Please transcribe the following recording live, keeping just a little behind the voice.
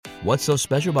What's so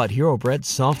special about Hero Bread's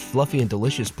soft, fluffy, and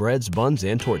delicious breads, buns,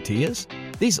 and tortillas?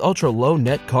 These ultra-low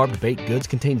net-carb baked goods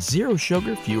contain zero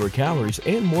sugar, fewer calories,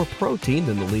 and more protein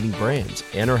than the leading brands,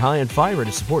 and are high in fiber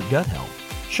to support gut health.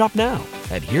 Shop now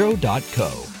at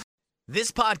Hero.co.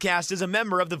 This podcast is a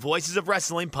member of the Voices of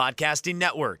Wrestling Podcasting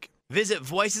Network. Visit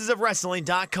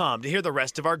voicesofwrestling.com to hear the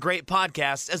rest of our great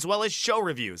podcasts, as well as show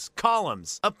reviews,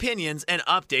 columns, opinions, and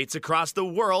updates across the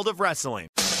world of wrestling.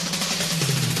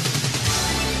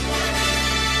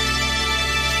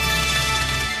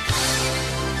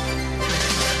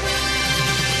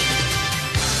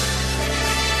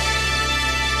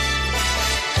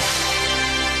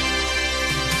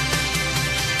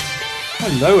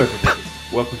 Hello, everybody.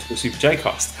 Welcome to the Super J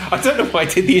Cast. I don't know why I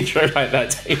did the intro like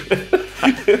that, David.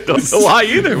 I don't know why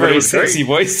either. Very sexy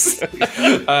voice.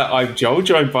 I'm Joel,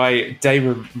 joined by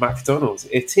Damon McDonald.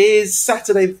 It is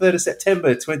Saturday, the 3rd of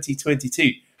September,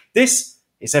 2022. This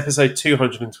is episode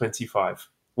 225.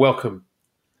 Welcome.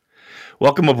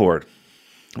 Welcome aboard.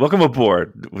 Welcome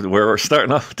aboard. We're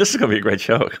starting off. This is going to be a great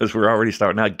show because we're already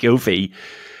starting out goofy.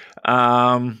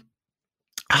 Hi,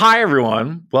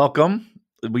 everyone. Welcome.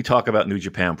 We talk about New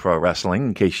Japan Pro Wrestling,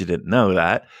 in case you didn't know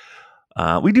that.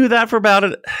 We do that for about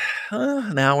an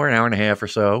hour and a half or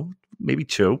so, maybe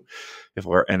two, if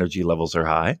our energy levels are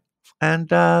high. And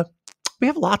we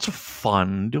have lots of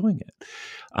fun doing it.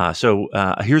 So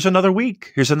here's another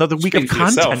week. Here's another week of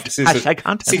content. This is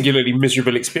a singularly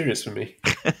miserable experience for me.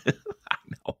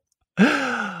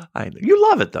 I know. You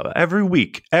love it, though. Every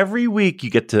week you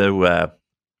get to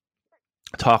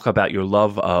talk about your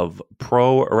love of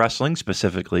pro wrestling,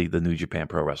 specifically the New Japan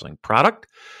Pro Wrestling product,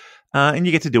 and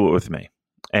you get to do it with me.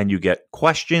 And you get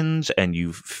questions, and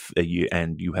you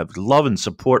have love and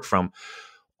support from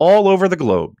all over the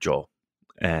globe, Joel.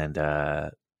 And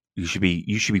you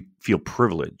should feel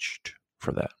privileged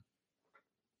for that.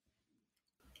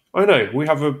 I know. We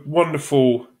have a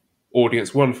wonderful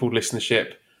audience, wonderful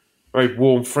listenership, very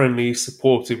warm, friendly,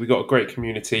 supportive. We've got a great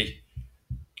community.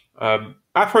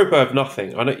 Apropos of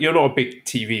nothing, I know you're not a big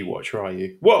TV watcher, are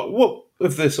you? What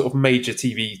of the sort of major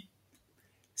TV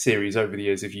series over the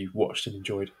years have you watched and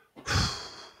enjoyed?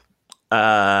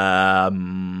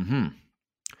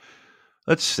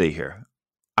 Let's see here.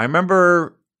 I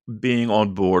remember being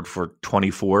on board for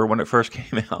 24 when it first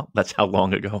came out. That's how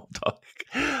long ago I'm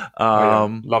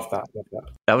talking. Love that.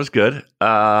 That was good.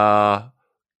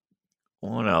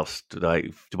 What else do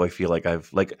I feel like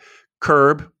I've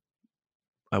Curb?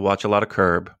 I watch a lot of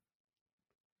Curb.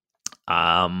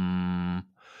 Got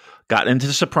into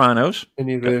The Sopranos.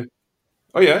 Any of the?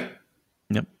 Oh yeah.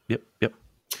 Yep. Yeah.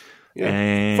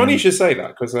 And funny you should say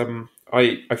that because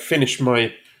I finished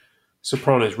my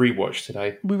Sopranos rewatch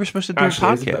today. We were supposed to do a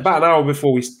podcast about an hour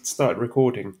before we started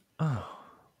recording. Oh,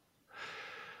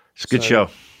 it's a good show.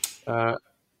 I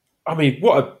mean,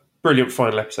 what a brilliant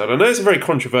final episode! I know it's very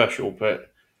controversial,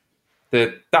 but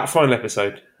that final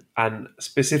episode. And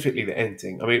specifically the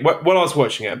ending. I mean, while I was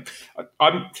watching it,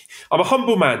 I'm a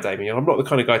humble man, Damien. I'm not the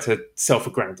kind of guy to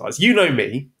self-aggrandize. You know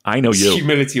me. I know you.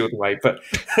 Humility all the way. But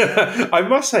I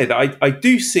must say that I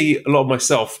do see a lot of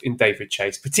myself in David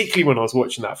Chase, particularly when I was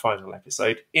watching that final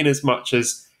episode, in as much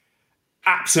as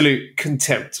absolute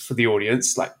contempt for the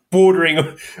audience, like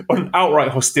bordering on outright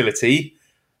hostility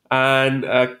and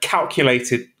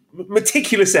calculated,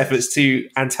 meticulous efforts to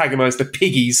antagonize the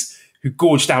piggies who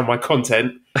gorge down my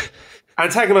content,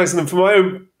 antagonising them for my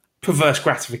own perverse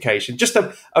gratification. Just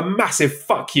a massive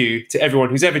fuck you to everyone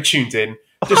who's ever tuned in,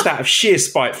 just out of sheer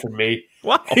spite from me.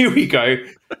 Wow. Here we go.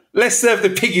 Let's serve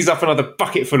the piggies up another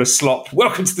bucket full of slop.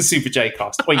 Welcome to the Super J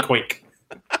Cast. Wink, wink.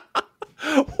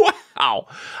 Wow,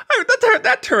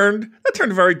 that turned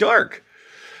very dark.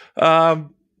 Yeah,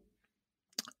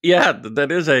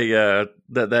 that is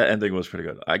that ending was pretty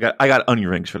good. I got onion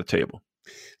rings for the table.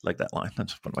 Like that line.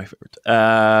 That's one of my favorites.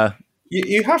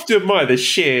 You have to admire the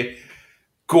sheer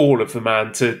gall of the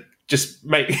man to just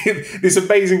make this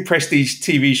amazing prestige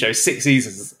TV show 6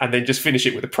 seasons and then just finish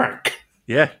it with a prank.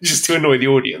 Yeah. Just to annoy the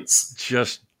audience.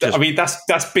 Just I mean,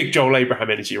 that's big Joel Abraham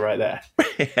energy right there.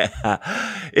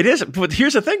 Yeah, it is. But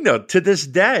here's the thing, though. To this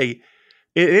day,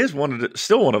 it is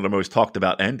still one of the most talked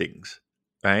about endings,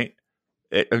 right?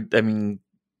 I mean,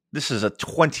 this is a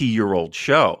 20-year-old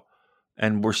show,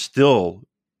 and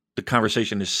the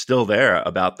conversation is still there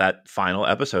about that final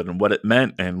episode and what it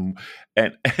meant and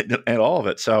all of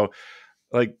it. So,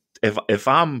 like, if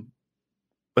I'm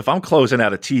closing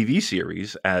out a TV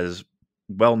series as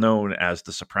well known as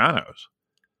The Sopranos,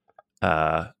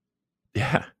 I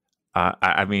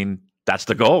mean, that's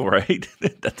the goal, right?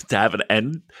 To have an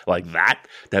end like that,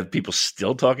 to have people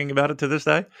still talking about it to this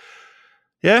day.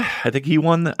 Yeah, I think he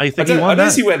won. I think I he won. don't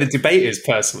that. see where the debate is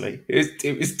personally.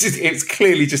 It's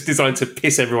clearly just designed to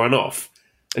piss everyone off.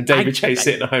 And David Chase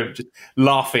sitting at home just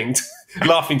laughing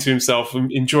to himself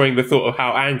and enjoying the thought of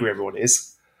how angry everyone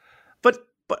is. But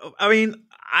I mean,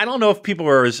 I don't know if people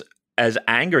are as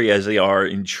angry as they are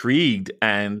intrigued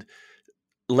and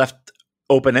left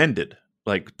open ended.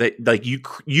 Like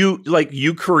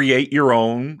you create your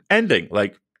own ending.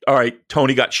 Like, all right,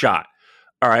 Tony got shot.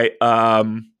 All right,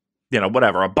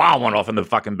 whatever. A bomb went off in the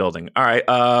fucking building. All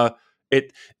right,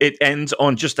 it ends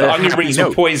on just a the onion happy rings note.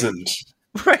 were poisoned.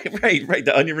 Right.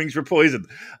 The onion rings were poisoned.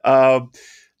 Or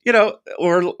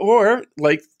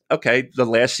like, okay, the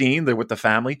last scene, they're with the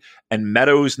family, and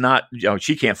Meadows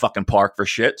she can't fucking park for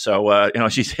shit. So,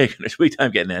 she's taking her sweet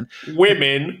time getting in.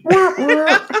 Women.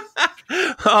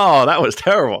 Oh, that was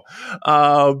terrible.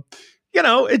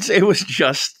 It was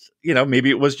just, maybe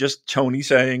it was just Tony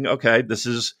saying, okay, this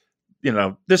is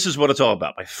what it's all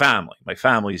about. My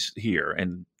family's here,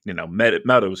 and,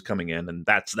 Meadows coming in, and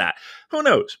that's that. Who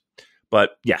knows?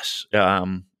 But yes, I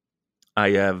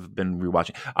have been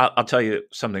rewatching. I'll tell you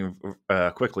something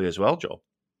quickly as well, Joel.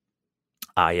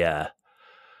 Not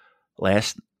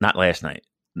last night,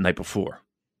 the night before,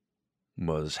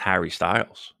 was Harry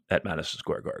Styles at Madison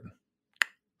Square Garden.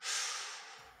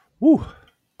 Woo.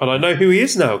 And I know who he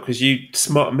is now because you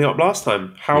smarted me up last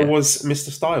time. How was Mr.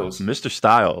 Styles? Mr.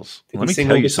 Styles. Did he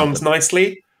sing all the songs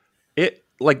nicely?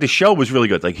 The show was really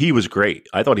good. Like, he was great.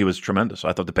 I thought he was tremendous.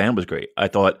 I thought the band was great.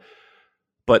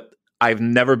 But I've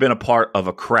never been a part of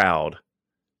a crowd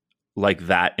like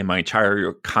that in my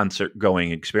entire concert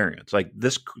going experience. Like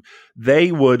this,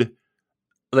 there were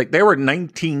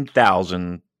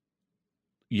 19,000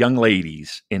 young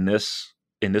ladies in this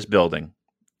building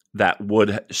that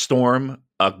would storm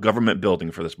a government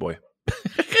building for this boy.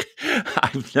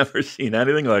 I've never seen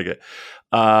anything like it.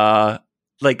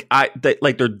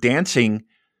 They're dancing.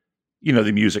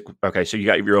 The music. Okay, so you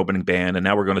got your opening band, and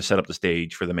now we're going to set up the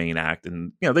stage for the main act,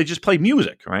 and they just play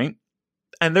music, right?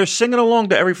 And they're singing along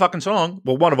to every fucking song.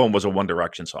 Well, one of them was a One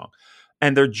Direction song,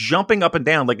 and they're jumping up and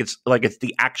down like it's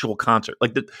the actual concert.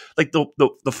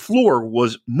 The floor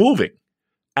was moving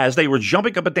as they were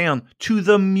jumping up and down to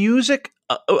the music,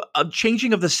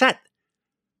 changing of the set.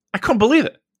 I couldn't believe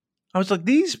it. I was like,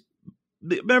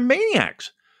 they're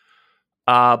maniacs.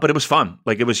 But it was fun.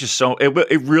 Like, it was just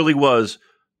it really was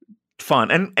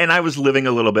fun. And I was living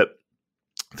a little bit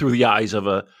through the eyes of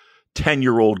a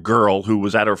 10-year-old girl who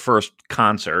was at her first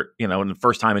concert, and the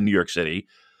first time in New York City.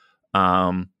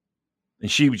 And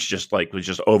she was just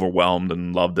overwhelmed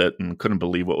and loved it and couldn't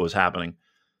believe what was happening.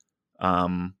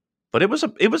 But it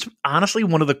was honestly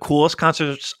one of the coolest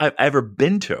concerts I've ever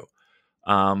been to.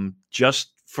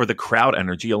 Just for the crowd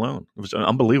energy alone. It was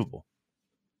unbelievable.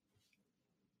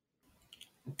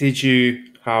 Did you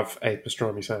have a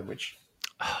pastrami sandwich?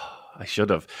 I should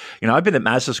have. I've been at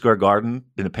Madison Square Garden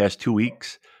in the past 2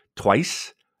 weeks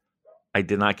twice. I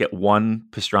did not get one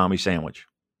pastrami sandwich.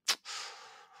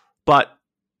 But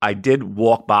I did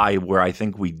walk by where I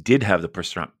think we did have the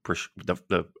pastrami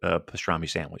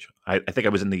sandwich. I think I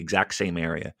was in the exact same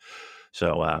area.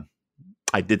 So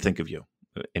I did think of you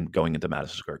in going into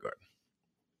Madison Square Garden.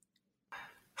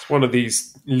 It's one of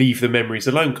these leave the memories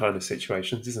alone kind of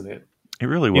situations, isn't it? It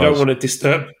really was. You don't want to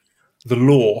disturb the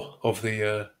lore of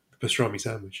the pastrami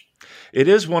sandwich. It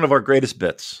is one of our greatest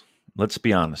bits. Let's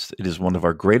be honest. It is one of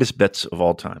our greatest bits of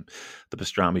all time, the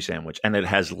pastrami sandwich. And it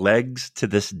has legs to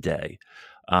this day.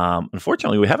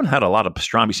 Unfortunately, we haven't had a lot of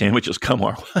pastrami sandwiches come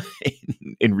our way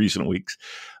in recent weeks.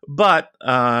 But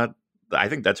I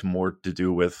think that's more to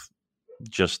do with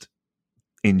just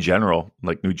in general,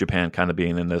 like New Japan kind of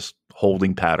being in this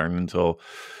holding pattern until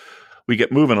we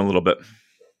get moving a little bit.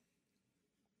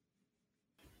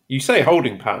 You say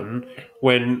holding pattern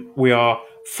when we are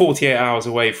 48 hours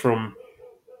away from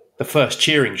the first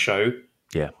cheering show.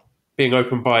 Yeah. Being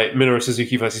opened by Minoru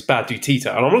Suzuki versus Badu Tita.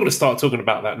 And I'm not going to start talking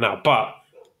about that now, but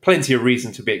plenty of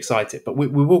reason to be excited. But we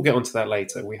will get onto that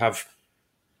later. We have,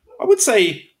 I would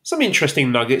say, some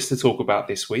interesting nuggets to talk about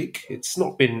this week. It's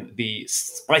not been the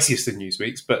spiciest of news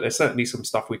weeks, but there's certainly some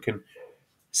stuff we can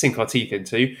sink our teeth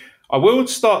into. I will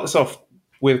start this off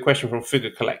with a question from Figure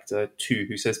Collector 2,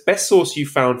 who says, best source you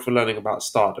found for learning about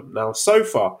Stardom. Now, so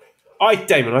far,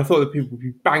 Damon, I thought that people would be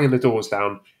banging the doors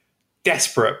down,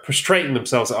 desperate, prostrating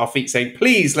themselves at our feet, saying,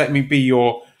 please let me be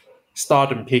your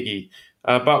Stardom piggy.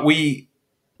 But we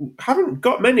haven't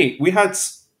got many. We had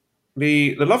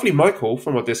the lovely Michael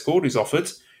from our Discord who's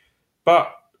offered,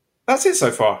 but that's it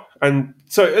so far. And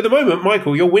so at the moment,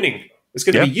 Michael, you're winning. It's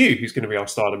going to be you who's going to be our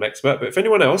Stardom expert. But if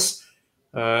anyone else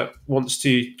wants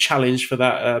to challenge for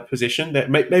that position,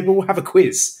 maybe we'll have a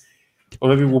quiz. Or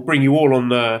maybe we'll bring you all on.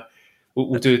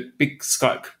 We'll do a big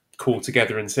Skype call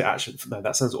together and say, actually, no,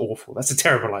 that sounds awful. That's a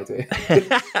terrible idea.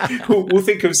 We'll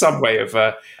think of some way of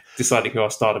deciding who our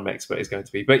Stardom expert is going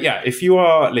to be. But yeah, if you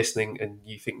are listening and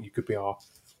you think you could be our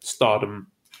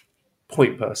Stardom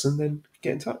point person, then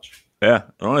get in touch. Yeah.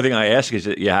 The only thing I ask is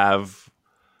that you have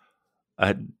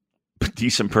a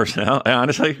decent personality.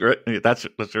 Honestly, that's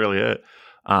really it.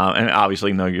 And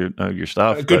obviously know your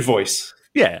stuff. A good voice.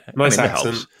 Yeah. Nice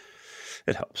accent.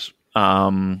 It helps.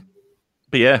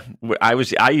 But yeah,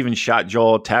 I even shot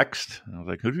Joel a text. I was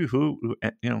like, who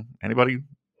anybody?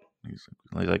 He's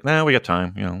like, nah, we got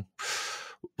time.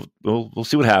 We'll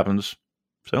see what happens.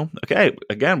 So, okay.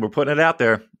 Again, we're putting it out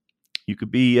there. You could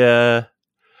be, I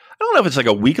don't know if it's like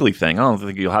a weekly thing. I don't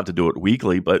think you'll have to do it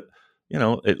weekly, but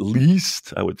at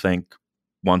least I would think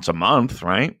once a month,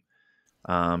 right?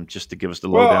 Just to give us the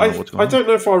lowdown of what's going on. I don't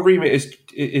know if our remit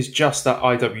is just that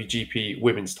IWGP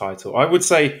Women's title. I would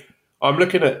say I'm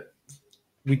looking at.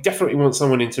 We definitely want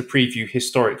someone in to preview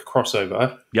Historic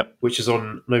Crossover, which is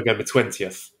on November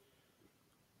 20th.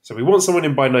 So we want someone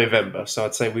in by November. So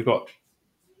I'd say we've got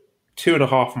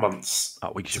 2.5 months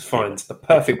to find the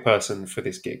perfect person for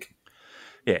this gig.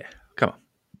 Yeah, come on.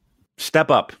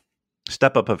 Step up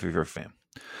if you're a fan.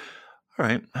 All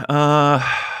right.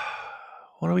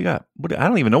 What do we got? I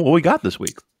don't even know what we got this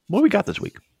week. What do we got this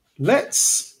week?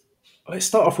 Let's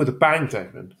start off with a bang,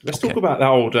 David. Let's talk about that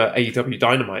old AEW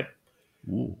Dynamite.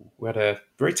 Ooh. We had a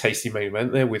very tasty main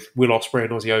event there with Will Ospreay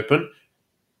and Aussie Open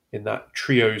in that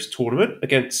trios tournament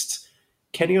against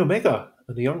Kenny Omega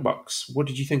and the Young Bucks. What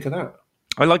did you think of that?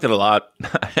 I liked it a lot.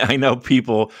 I know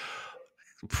people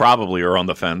probably are on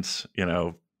the fence.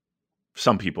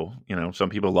 Some people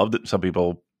loved it. Some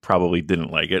people probably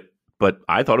didn't like it, but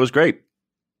I thought it was great.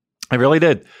 I really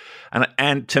did.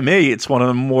 And to me, it's one of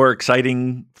the more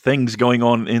exciting things going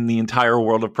on in the entire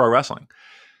world of pro wrestling.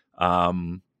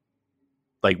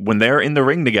 Like when they're in the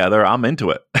ring together, I'm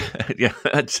into it. Yeah,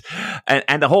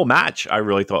 and the whole match, I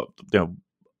really thought,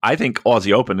 I think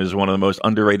Aussie Open is one of the most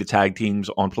underrated tag teams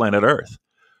on planet Earth.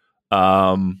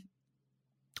 And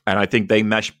I think they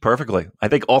mesh perfectly. I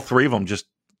think all three of them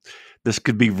this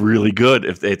could be really good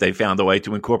if they found a way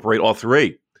to incorporate all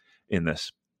three in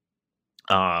this.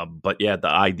 But yeah, the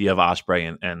idea of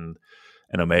Ospreay and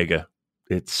Omega,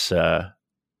 it's I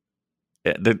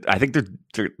think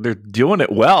they're doing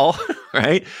it well,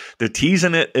 right? They're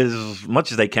teasing it as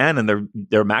much as they can, and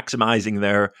they're maximizing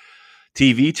their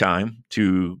TV time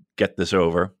to get this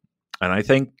over. And I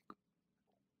think,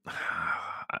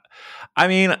 I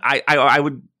mean,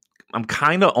 I'm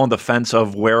kind of on the fence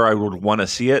of where I would want to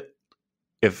see it.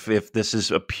 If this is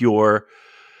a pure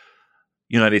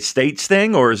United States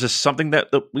thing, or is this something that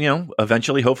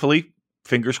eventually, hopefully,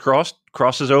 fingers crossed,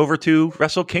 crosses over to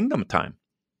Wrestle Kingdom time?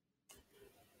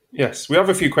 Yes, we have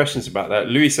a few questions about that.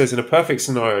 Louis says, in a perfect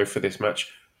scenario for this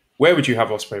match, where would you have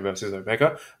Ospreay versus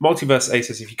Omega? Multiverse A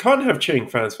says, if you can't have cheering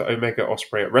fans for Omega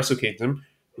Ospreay at Wrestle Kingdom,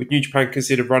 would New Japan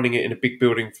consider running it in a big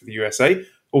building for the USA?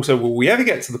 Also, will we ever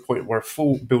get to the point where a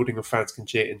full building of fans can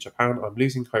cheer in Japan? I'm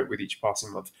losing hope with each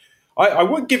passing month. I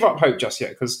won't give up hope just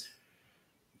yet, because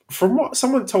from what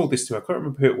someone told this to me, I can't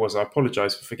remember who it was, I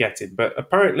apologise for forgetting, but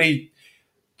apparently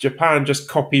Japan just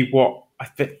copied what I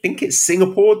think it's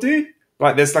Singapore do.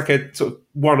 Like there's like a sort of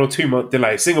 1 or 2 month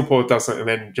delay. Singapore does something and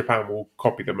then Japan will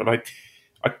copy them. And I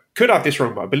could have this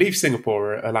wrong, but I believe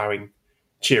Singapore are allowing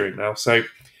cheering now. So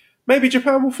maybe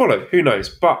Japan will follow. Who knows?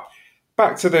 But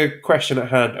back to the question at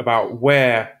hand about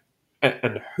where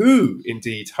and who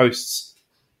indeed hosts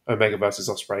Omega versus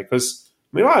Ospreay. Because,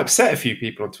 I mean, I upset a few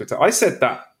people on Twitter. I said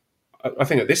that I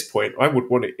think at this point I would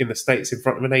want it in the States in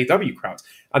front of an AEW crowd.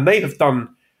 And they have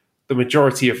done the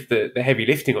majority of the heavy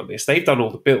lifting on this. They've done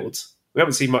all the builds. We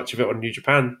haven't seen much of it on New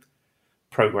Japan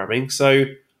programming. So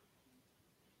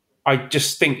I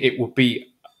just think it would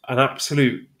be an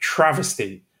absolute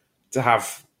travesty to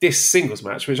have this singles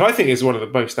match, which I think is one of the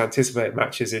most anticipated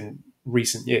matches in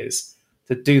recent years,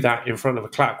 to do that in front of a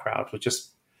clap crowd would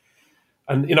just...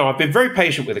 And, I've been very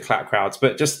patient with the clap crowds,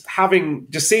 but just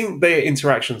seeing their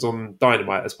interactions on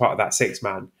Dynamite as part of that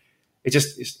 6-man, it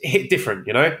hit different,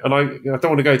 And I don't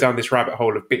want to go down this rabbit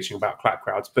hole of bitching about clap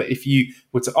crowds, but if you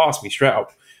were to ask me straight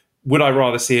up, would I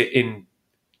rather see it in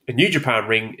a New Japan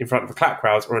ring in front of a clap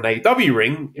crowd or an AEW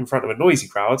ring in front of a noisy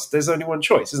crowd? There's only one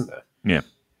choice, isn't there? Yeah.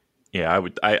 Yeah, I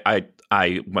would. I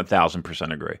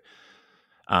 1000% agree.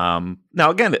 Now,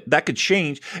 again, that could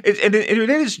change. It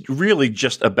is really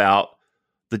just about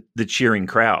the cheering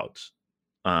crowds.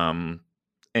 And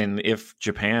if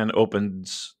Japan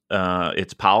opens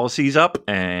its policies up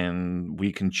and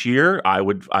we can cheer, I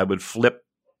would flip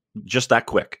just that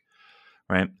quick,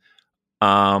 right?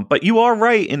 But you are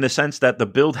right in the sense that the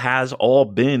build has all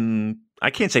been, I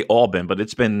can't say all been, but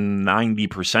it's been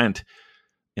 90%,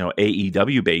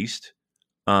 AEW based.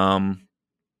 And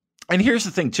here's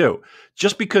the thing too,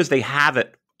 just because they have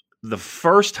it the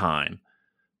first time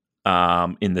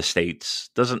in the States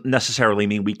doesn't necessarily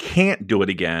mean we can't do it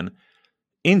again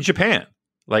in Japan.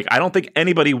 Like, I don't think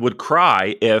anybody would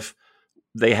cry if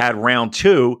they had round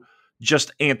 2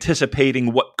 just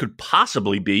anticipating what could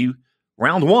possibly be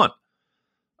round 1.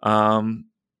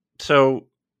 So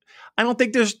I don't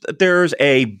think there's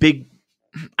a big,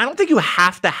 I don't think you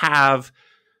have to have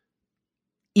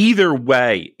either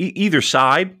way, either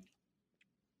side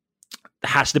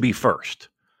has to be first,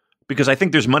 because I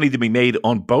think there's money to be made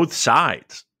on both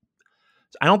sides.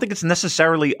 I don't think it's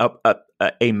necessarily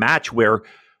a match where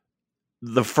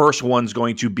the first one's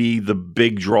going to be the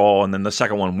big draw and then the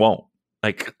second one won't.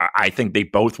 Like, I think they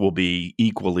both will be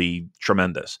equally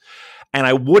tremendous. And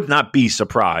I would not be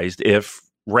surprised if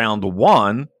round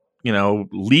 1,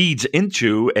 leads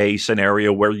into a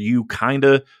scenario where you kind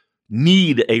of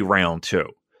need a round 2.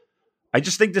 I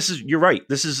just think you're right.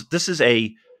 This is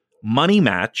a money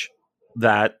match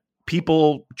that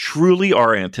people truly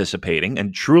are anticipating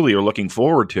and truly are looking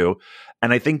forward to.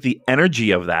 And I think the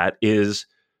energy of that is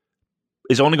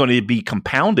only going to be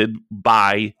compounded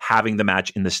by having the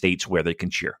match in the States where they can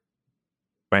cheer.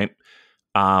 Right.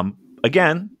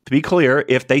 Again, to be clear,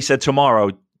 if they said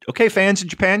tomorrow, okay, fans in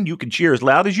Japan, you can cheer as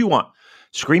loud as you want,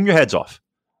 scream your heads off,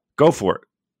 go for it.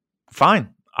 Fine.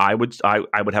 I would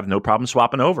have no problem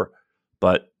swapping over.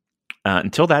 But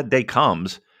until that day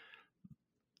comes,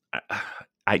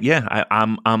 I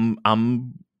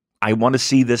want to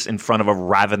see this in front of a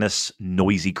ravenous,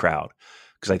 noisy crowd,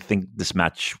 because I think this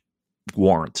match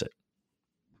warrants it.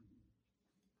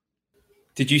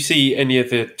 Did you see any of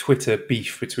the Twitter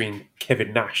beef between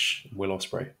Kevin Nash and Will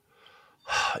Ospreay?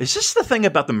 Is this the thing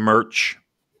about the merch?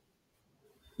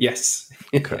 Yes.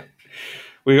 Okay.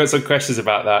 We got some questions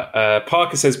about that.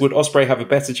 Parker says, would Ospreay have a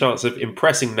better chance of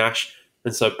impressing Nash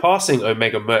and so passing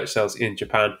Omega merch sales in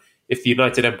Japan if the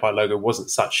United Empire logo wasn't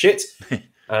such shit?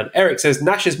 And Eric says,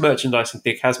 Nash's merchandising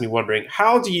dick has me wondering,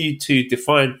 how do you two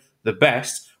define the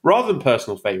best, rather than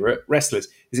personal favourite, wrestlers?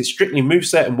 Is it strictly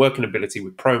moveset and working ability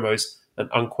with promos and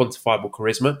unquantifiable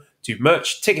charisma? Do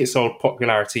merch, ticket sold,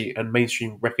 popularity and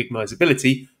mainstream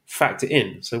recognisability factor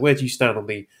in? So where do you stand on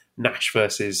the Nash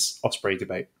versus Ospreay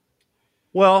debate?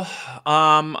 Well,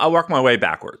 I'll work my way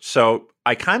backwards. So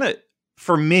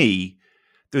for me,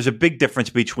 there's a big difference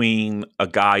between a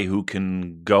guy who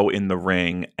can go in the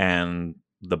ring and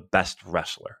the best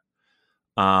wrestler.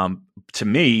 To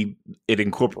me, it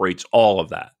incorporates all of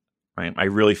that, right? I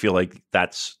really feel like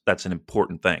that's an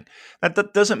important thing.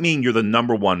 That doesn't mean you're the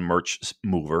number one merch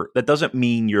mover. That doesn't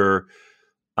mean your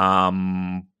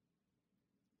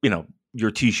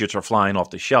T-shirts are flying off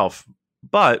the shelf.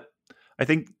 But I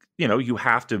think, you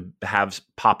have to have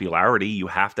popularity. You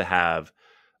have to have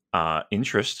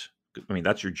interest. I mean,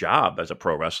 that's your job as a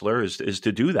pro wrestler is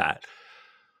to do that.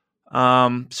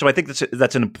 So I think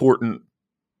that's an important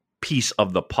piece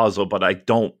of the puzzle, but I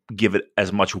don't give it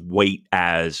as much weight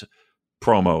as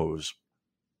promos,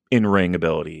 in-ring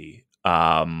ability,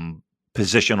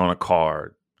 position on a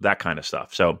card, that kind of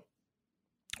stuff. So,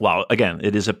 while again,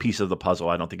 it is a piece of the puzzle,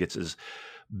 I don't think it's as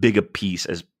big a piece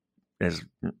as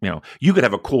you could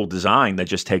have a cool design that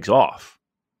just takes off.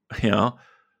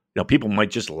 People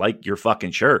might just like your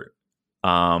fucking shirt.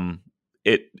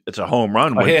 It's a home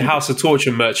run. I hear House of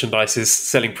Torture merchandise is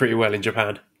selling pretty well in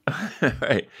Japan.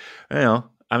 Right.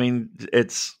 I mean,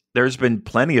 there's been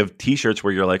plenty of T-shirts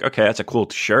where you're like, okay, that's a cool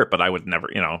shirt, but I would never,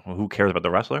 who cares about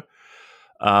the wrestler?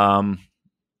 That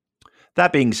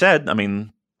being said, I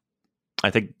mean, I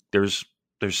think there's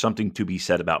something to be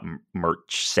said about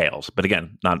merch sales, but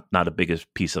again, not a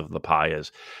biggest piece of the pie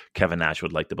as Kevin Nash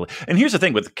would like to believe. And here's the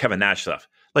thing with Kevin Nash stuff.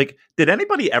 Like, did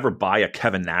anybody ever buy a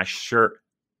Kevin Nash shirt?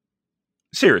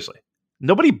 Seriously,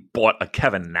 nobody bought a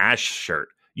Kevin Nash shirt.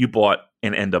 You bought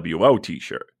an NWO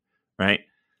T-shirt, right?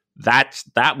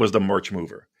 That was the merch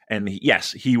mover. And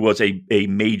yes, he was a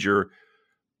major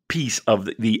piece of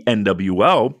the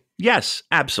NWO. Yes,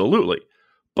 absolutely.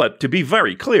 But to be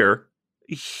very clear,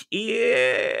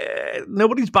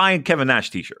 nobody's buying Kevin Nash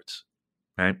T-shirts,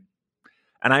 right?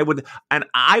 And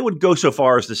I would go so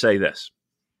far as to say this.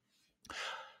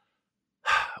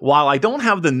 While I don't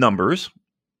have the numbers,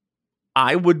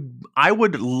 I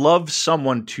would love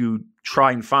someone to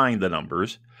try and find the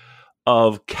numbers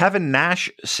of Kevin Nash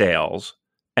sales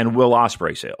and Will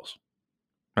Ospreay sales,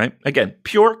 right? Again,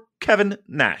 pure Kevin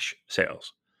Nash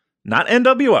sales, not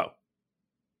NWO,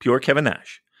 pure Kevin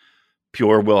Nash,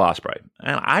 pure Will Ospreay.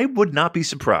 And I would not be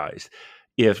surprised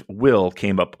if Will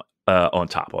came up on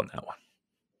top on that one.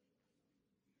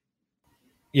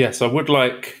 Yes, I would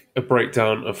like a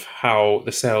breakdown of how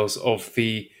the sales of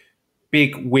the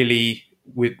Big Billy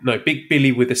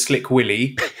with a slick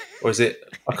willy, or is it?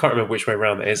 I can't remember which way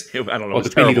around that is. I don't know. Or the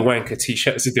Billy the Wanker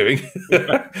t-shirts are doing.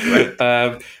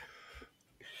 Right.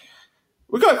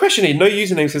 We've got a question here. No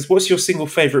username says, "What's your single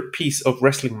favorite piece of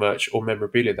wrestling merch or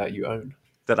memorabilia that you own?"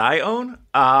 That I own?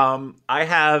 I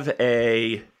have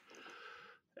it's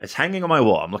hanging on my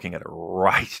wall. I'm looking at it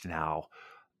right now.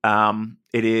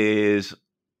 It is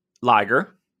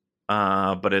Liger,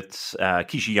 but it's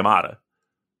Kishi Yamada.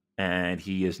 And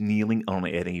he is kneeling on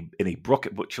in a brook,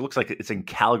 which looks like it's in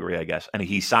Calgary, I guess. And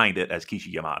he signed it as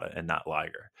Kishi Yamada and not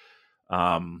Liger.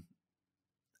 And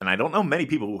I don't know many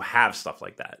people who have stuff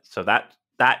like that. So that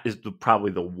is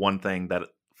probably the one thing that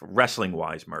wrestling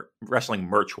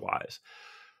merch wise,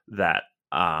 that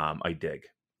I dig.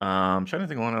 I'm trying to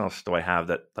think, what else do I have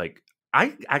that, like,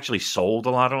 I actually sold a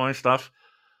lot of my stuff.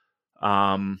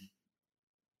 I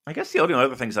guess the only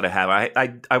other things that I have,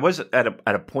 I was at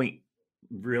a point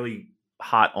really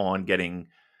hot on getting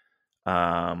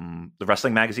the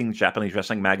wrestling magazine, Japanese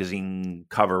wrestling magazine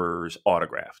covers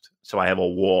autographed. So I have a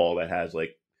wall that has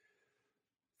like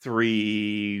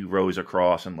 3 rows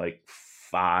across and like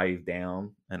 5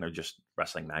 down, and they're just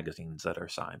wrestling magazines that are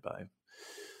signed by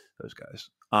those guys.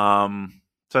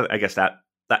 So I guess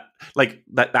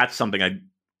that's something I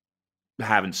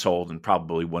haven't sold and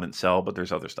probably wouldn't sell, but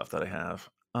there's other stuff that I have.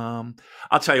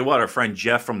 I'll tell you what, our friend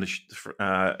Jeff from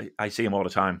I see him all the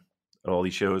time at all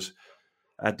these shows.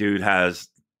 That dude has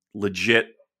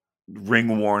legit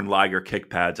ring-worn Liger kick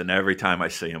pads, and every time I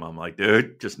see him, I'm like,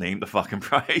 dude, just name the fucking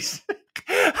price.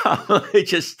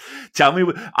 Just tell me.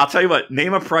 I'll tell you what.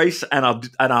 Name a price, and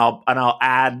I'll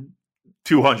add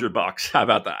 $200. How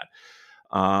about that?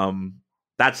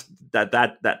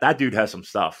 That dude has some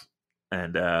stuff,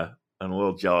 and I'm a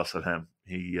little jealous of him.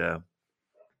 He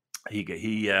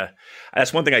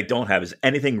that's one thing I don't have, is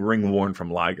anything ring worn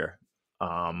from Liger.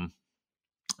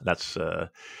 That's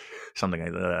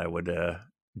something that I would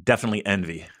definitely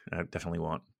envy. I definitely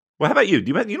want. Well, how about you?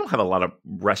 You don't have a lot of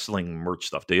wrestling merch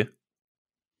stuff, do you?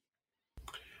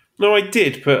 No, I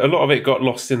did, but a lot of it got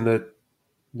lost in the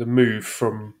move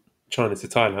from China to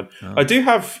Thailand. Oh. I do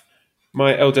have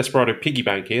my El Desperado piggy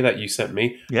bank here that you sent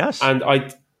me. Yes. And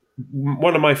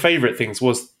one of my favorite things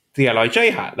was the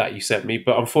LIJ hat that you sent me,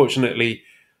 but unfortunately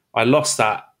I lost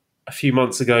that a few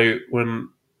months ago when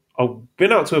I've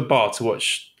been out to a bar to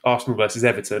watch Arsenal versus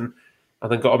Everton,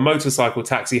 and then got a motorcycle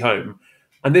taxi home,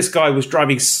 and this guy was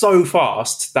driving so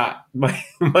fast that my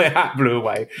hat blew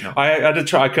away. No. I had to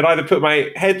try. I could either put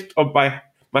my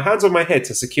hands on my head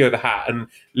to secure the hat and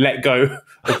let go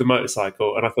of the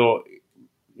motorcycle, and I thought,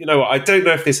 you know what, I don't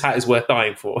know if this hat is worth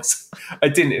dying for. So I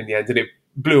didn't in the end, and it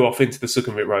blew off into the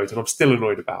Sukhumvit Road, and I'm still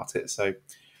annoyed about it. So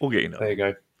we'll get you another. There you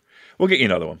go. We'll get you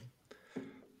another one.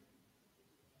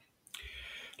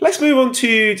 Let's move on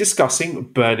to discussing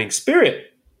Burning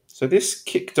Spirit. So this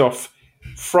kicked off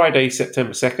Friday,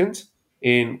 September 2nd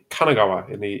in Kanagawa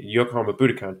in the Yokohama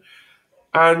Budokan.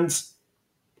 And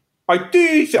I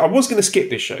was going to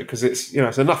skip this show because it's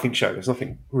a nothing show. There's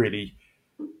nothing really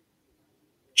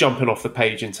jumping off the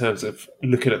page in terms of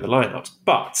looking at the lineups.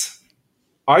 But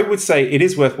I would say it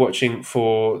is worth watching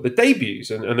for the debuts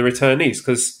and the returnees,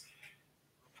 because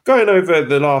going over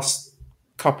the last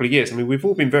couple of years, I mean, we've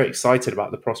all been very excited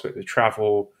about the prospect of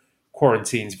travel,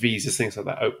 quarantines, visas, things like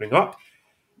that opening up.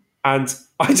 And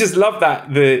I just love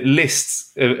that the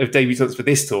list of debutants for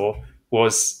this tour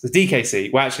was the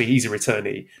DKC. Well, actually, he's a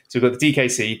returnee. So we've got the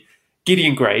DKC,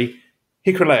 Gideon Gray,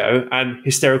 Hikuleo, and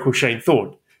hysterical Shane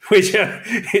Thorne, which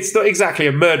it's not exactly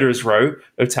a murderer's row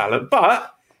of talent,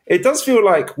 but it does feel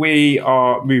like we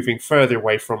are moving further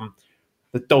away from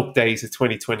the dog days of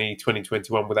 2020,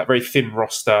 2021 with that very thin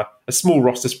roster, a small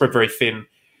roster spread very thin.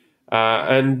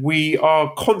 And we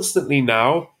are constantly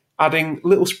now adding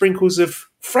little sprinkles of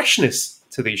freshness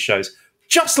to these shows,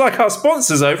 just like our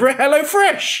sponsors over at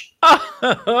HelloFresh.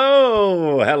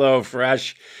 Oh,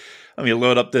 HelloFresh. Let me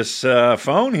load up this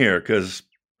phone here because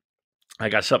I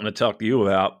got something to talk to you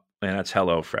about, and that's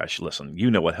HelloFresh. Listen,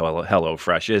 you know what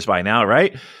HelloFresh is by now,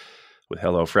 right? With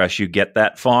HelloFresh, you get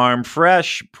that farm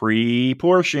fresh,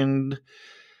 pre-portioned.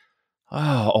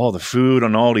 Oh, all the food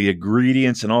and all the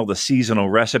ingredients and all the seasonal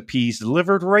recipes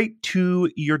delivered right to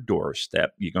your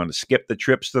doorstep. You're going to skip the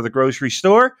trips to the grocery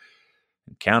store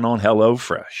and count on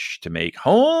HelloFresh to make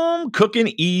home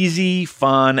cooking easy,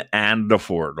 fun, and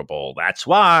affordable. That's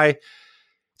why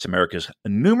it's America's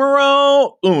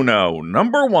numero uno,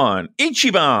 number one,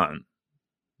 Ichiban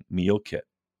meal kit.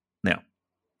 Now,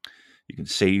 You can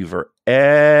savor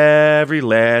every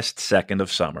last second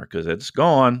of summer because it's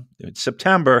gone. It's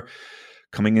September,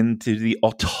 coming into the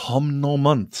autumnal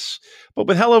months. But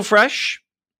with HelloFresh,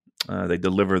 they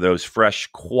deliver those fresh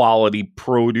quality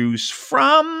produce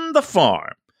from the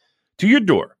farm to your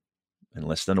door in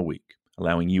less than a week,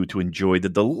 allowing you to enjoy the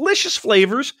delicious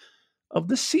flavors of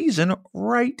the season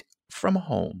right from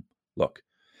home. Look,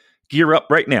 gear up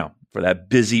right now for that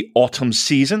busy autumn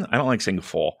season. I don't like saying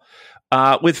fall.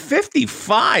 With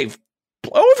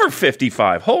over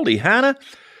 55, holy Hannah,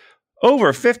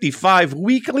 over 55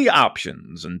 weekly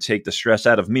options, and take the stress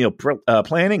out of meal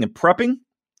planning and prepping.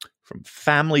 From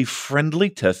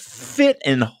family-friendly to fit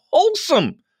and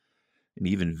wholesome, and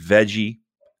even veggie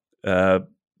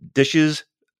dishes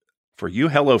for you,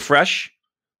 HelloFresh,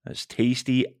 as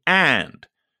tasty and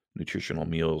nutritional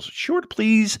meals, sure to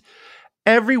please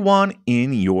everyone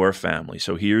in your family.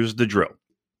 So here's the drill.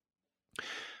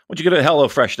 Once you go to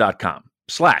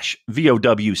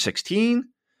HelloFresh.com/VOW16,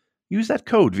 use that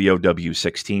code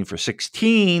VOW16 for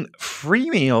 16 free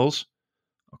meals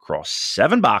across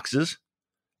 7 boxes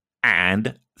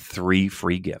and 3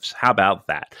 free gifts. How about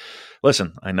that?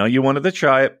 Listen, I know you wanted to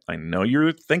try it. I know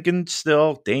you're thinking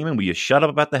still, Damon, will you shut up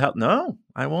about the hell? No,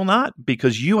 I will not,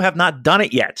 because you have not done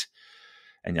it yet.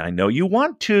 And I know you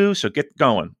want to, so get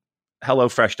going.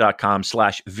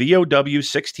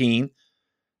 HelloFresh.com/VOW16.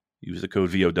 Use the code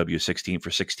VOW16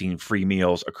 for 16 free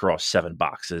meals across 7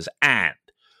 boxes and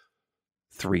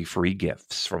 3 free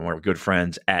gifts from our good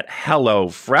friends at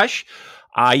HelloFresh.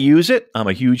 I use it. I'm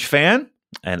a huge fan.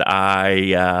 And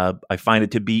I find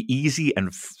it to be easy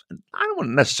and I don't want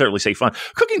to necessarily say fun.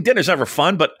 Cooking dinner's never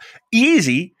fun, but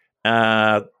easy.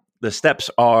 The steps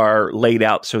are laid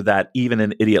out so that even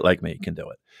an idiot like me can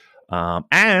do it.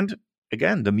 And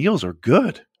again, the meals are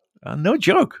good. No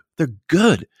joke. They're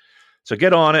good. So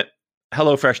get on it.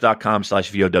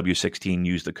 HelloFresh.com/VOW16.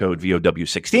 Use the code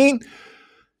VOW16.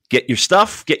 Get your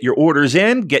stuff. Get your orders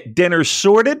in. Get dinner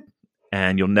sorted.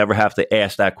 And you'll never have to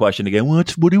ask that question again.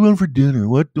 What do you want for dinner?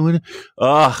 No.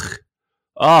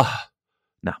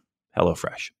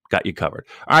 HelloFresh got you covered.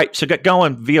 All right, so get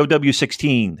going.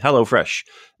 VOW16, HelloFresh,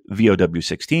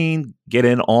 VOW16. Get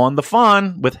in on the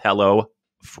fun with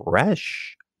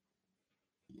HelloFresh.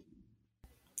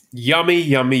 Yummy,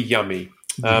 yummy, yummy.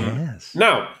 Yes.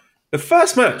 Now, the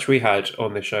first match we had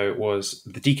on the show was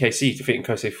the DKC defeating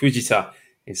Kosei Fujita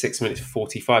in 6 minutes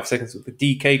 45 seconds with the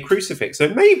DK Crucifix. So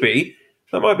maybe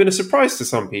that might have been a surprise to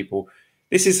some people.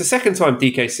 This is the second time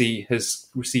DKC has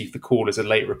received the call as a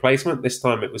late replacement. This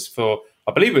time it was for,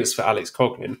 I believe it was for Alex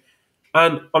Coughlin.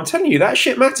 And I'm telling you, that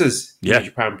shit matters in New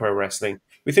Japan Pro Wrestling.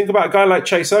 We think about a guy like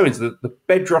Chase Owens, the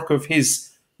bedrock of his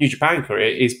New Japan career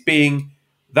is being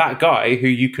that guy who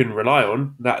you can rely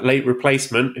on, that late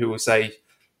replacement who will say,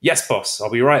 yes, boss, I'll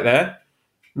be right there.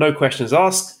 No questions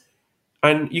asked.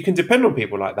 And you can depend on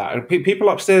people like that. And people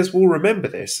upstairs will remember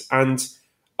this. And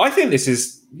I think this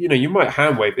is, you might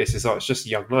hand wave this as it's just a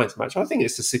Young Lions match. I think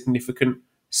it's a significant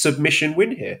submission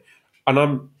win here.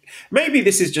 And maybe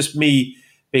this is just me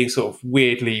being sort of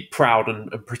weirdly proud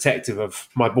and protective of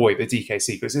my boy, the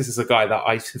DKC, because this is a guy that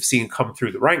I have seen come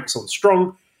through the ranks on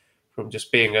Strong, from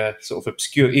just being a sort of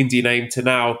obscure indie name to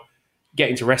now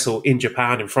getting to wrestle in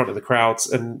Japan in front of the crowds.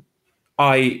 And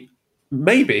I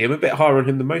maybe am a bit higher on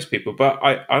him than most people, but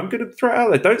I'm going to throw it out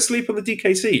there. Don't sleep on the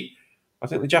DKC. I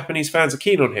think the Japanese fans are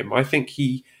keen on him. I think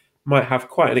he might have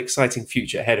quite an exciting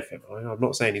future ahead of him. I'm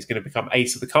not saying he's going to become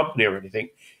ace of the company or anything,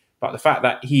 but the fact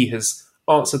that he has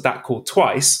answered that call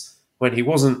twice when he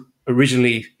wasn't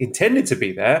originally intended to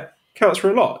be there counts for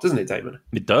a lot, doesn't it, Damon?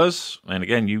 It does. And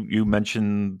again, you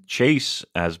mentioned Chase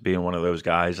as being one of those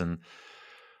guys, and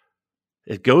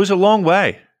it goes a long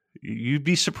way. You'd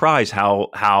be surprised how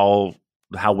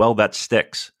well that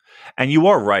sticks. And you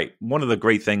are right. One of the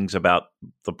great things about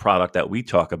the product that we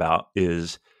talk about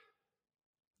is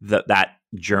that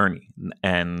journey,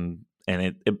 and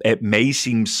it may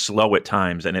seem slow at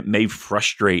times, and it may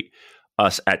frustrate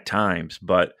us at times,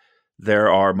 but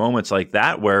there are moments like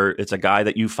that where it's a guy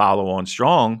that you follow on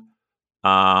Strong,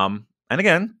 and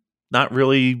again, not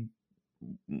really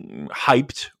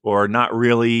hyped or not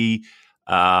really,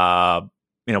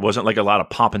 wasn't like a lot of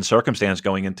pomp and circumstance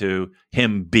going into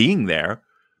him being there,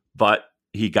 but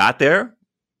he got there,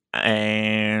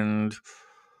 and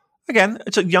again,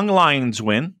 it's a Young Lions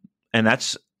win, and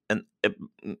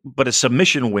but a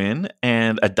submission win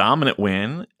and a dominant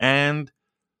win, and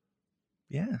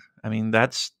yeah, I mean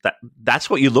that's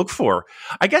what you look for.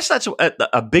 I guess that's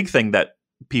a big thing that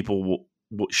people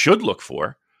should look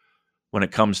for when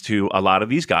it comes to a lot of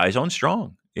these guys on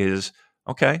Strong is,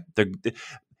 okay,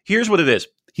 here's what it is.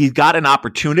 He's got an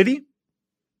opportunity,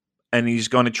 and he's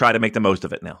going to try to make the most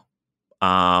of it now.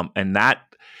 And that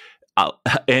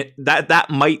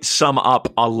might sum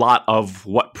up a lot of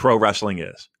what pro wrestling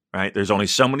is. Right? There's only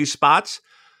so many spots.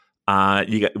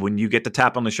 When you get the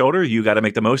tap on the shoulder, you got to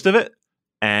make the most of it,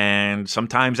 and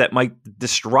sometimes that might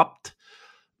disrupt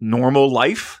normal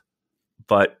life.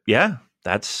 But yeah,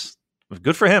 that's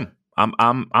good for him.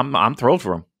 I'm thrilled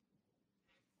for him.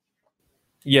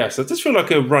 Yes, it does feel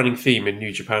like a running theme in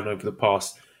New Japan over the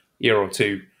past year or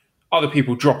two. Other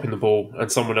people dropping the ball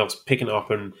and someone else picking it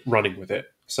up and running with it.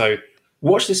 So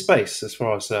watch this space as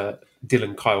far as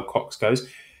Dylan Kyle Cox goes.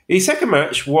 The second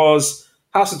match was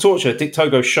House of Torture, Dick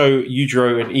Togo, Sho,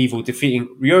 Yujiro, and Evil defeating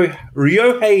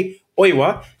Ryohei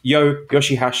Oiwa, Yo,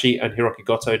 Yoshihashi, and Hiroki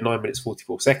Goto, 9 minutes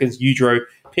 44 seconds. Yujiro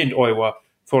pinned Oiwa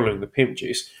following the pimp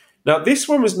juice. Now, this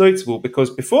one was notable because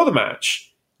before the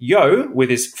match, Yo, with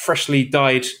his freshly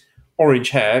dyed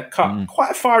orange hair, cut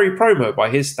quite a fiery promo by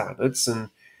his standards, and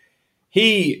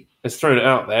he has thrown it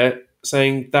out there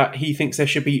saying that he thinks there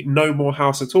should be no more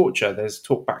House of Torture. There's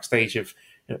talk backstage of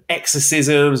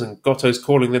exorcisms, and Goto's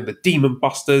calling them the Demon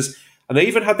Busters, and they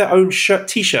even had their own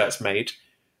t-shirts made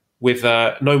with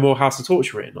no more House of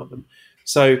Torture written on them.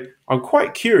 So I'm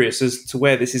quite curious as to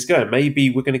where this is going.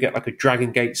 Maybe we're going to get like a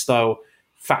Dragon Gate style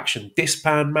faction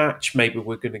disband match. Maybe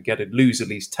we're going to get a loser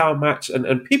leaves town match.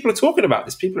 And people are talking about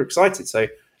this. People are excited. So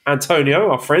Antonio,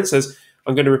 our friend, says,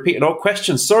 I'm going to repeat an old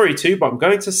question. Sorry to, but I'm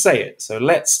going to say it. So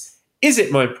is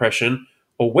it my impression,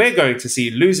 or we're going to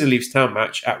see loser leaves town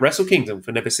match at Wrestle Kingdom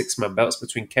for Never 6-man belts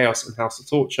between Chaos and House of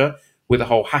Torture with a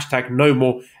whole hashtag no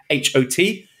more HOT?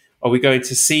 Are we going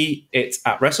to see it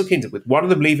at Wrestle Kingdom with one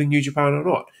of them leaving New Japan or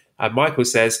not? And Michael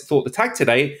says, thought the tag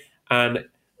today and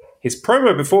his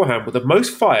promo beforehand were the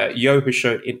most fire Yo has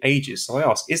shown in ages. So I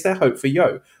ask, is there hope for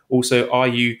Yo? Also, are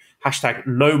you hashtag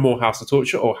no more House of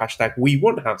Torture or hashtag we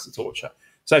want House of Torture?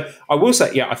 So I will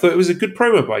say, yeah, I thought it was a good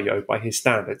promo by Yo by his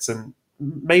standards, and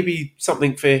maybe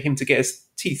something for him to get his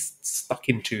teeth stuck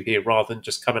into here rather than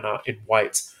just coming out in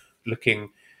white looking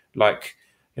like,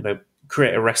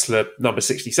 Create a Wrestler number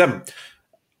 67.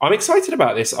 I'm excited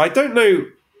about this. I don't know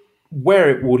where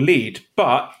it will lead,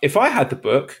 but if I had the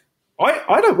book,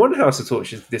 I don't want House of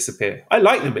Torture to disappear. I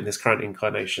like them in this current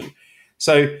incarnation.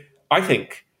 So I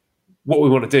think what we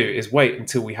want to do is wait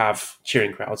until we have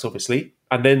cheering crowds, obviously,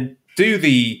 and then do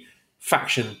the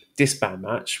faction disband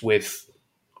match with,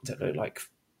 I don't know, like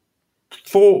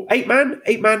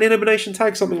 8-man elimination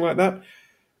tag, something like that.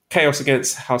 Chaos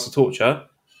against House of Torture.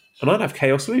 And I'd have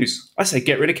Chaos lose. I say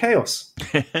get rid of Chaos.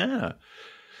 Yeah.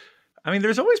 I mean,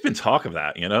 there's always been talk of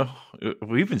that,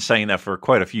 We've been saying that for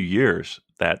quite a few years,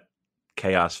 that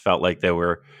Chaos felt like they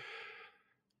were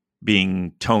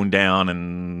being toned down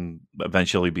and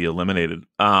eventually be eliminated.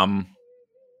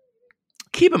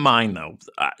 Keep in mind, though,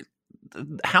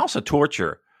 House of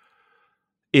Torture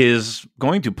is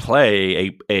going to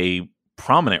play a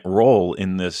prominent role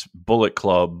in this Bullet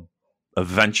Club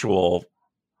eventual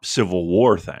Civil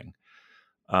War thing.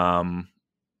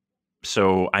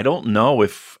 So I don't know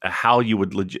how you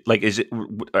would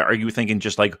are you thinking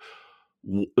just like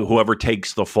whoever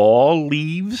takes the fall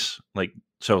leaves? Like,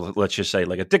 so let's just say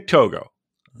like a Dick Togo,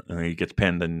 and he gets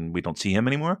pinned and we don't see him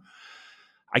anymore.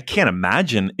 I can't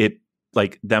imagine it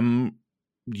like them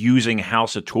using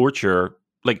House of Torture,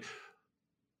 like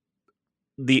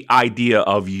the idea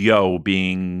of Yo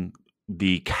being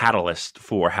the catalyst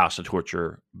for House of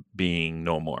Torture being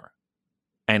no more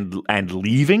and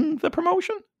leaving the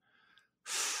promotion.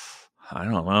 I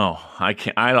don't know. I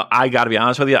got to be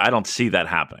honest with you. I don't see that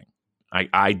happening.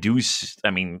 I do see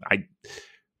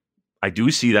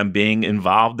them being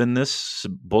involved in this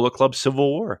Bullet Club Civil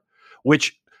War,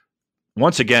 which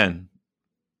once again,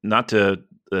 not to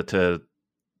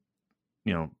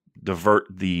divert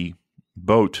the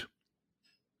boat.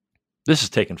 This is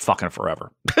taking fucking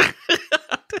forever.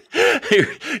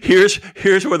 Here's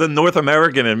where the North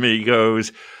American in me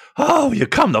goes, oh, you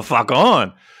come the fuck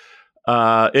on.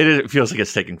 It feels like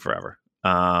it's taking forever.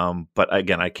 But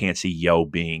again, I can't see Yo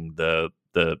being the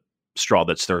straw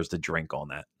that stirs the drink on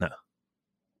that. No.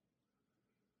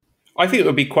 I think it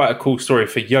would be quite a cool story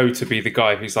for Yo to be the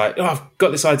guy who's like, oh, I've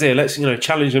got this idea. Let's,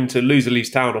 challenge them to loser leaves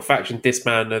town or faction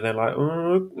disband. And they're like,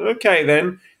 oh, okay,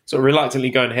 then. Sort of reluctantly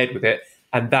going ahead with it.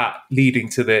 And that leading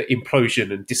to the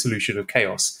implosion and dissolution of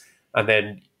Chaos. And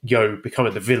then Yo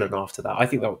becoming the villain after that. I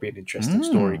think that would be an interesting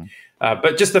story.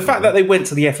 But just the fact that they went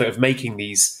to the effort of making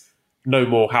these No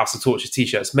More House of Torture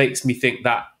t-shirts makes me think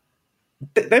that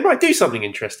they might do something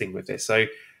interesting with this. So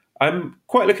I'm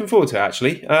quite looking forward to it,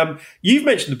 actually. You've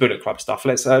mentioned the Bullet Club stuff.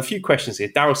 Let's a few questions here.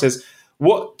 Daryl says,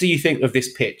 what do you think of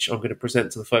this pitch I'm going to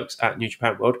present to the folks at New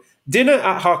Japan World? Dinner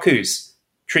at Haku's.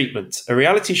 treatment. A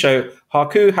reality show,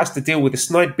 Haku has to deal with the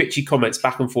snide, bitchy comments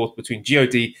back and forth between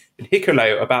God and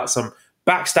Hikuleo about some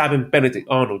backstabbing Benedict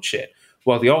Arnold shit,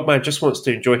 while the old man just wants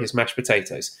to enjoy his mashed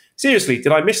potatoes. Seriously,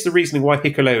 did I miss the reasoning why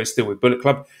Hikuleo is still with Bullet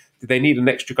Club? Did they need an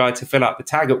extra guy to fill out the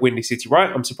tag at Windy City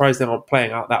Right? I'm surprised they aren't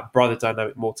playing out that brother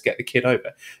dynamic more to get the kid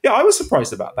over. Yeah, I was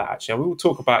surprised about that, actually. We will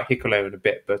talk about Hikuleo in a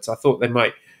bit, but I thought there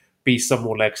might be some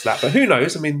more legs to that. But who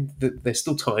knows? I mean, there's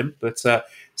still time. But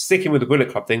sticking with the Bullet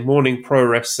Club thing, Morning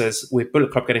Progress says, with Bullet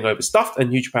Club getting overstuffed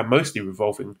and New Japan mostly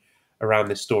revolving around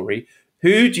this story,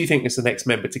 who do you think is the next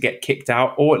member to get kicked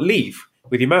out or leave?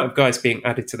 With the amount of guys being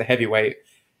added to the heavyweight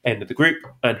end of the group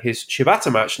and his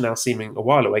Shibata match now seeming a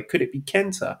while away, could it be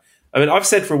Kenta? I mean, I've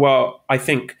said for a while, I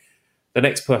think the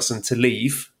next person to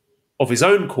leave of his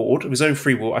own accord, of his own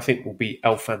free will, I think will be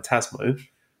El Phantasmo.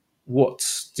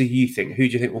 What do you think? Who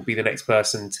do you think will be the next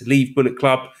person to leave Bullet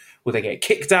Club? Will they get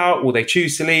kicked out? Will they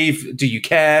choose to leave? Do you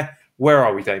care? Where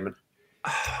are we, Damon?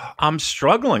 I'm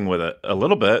struggling with it a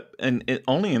little bit, and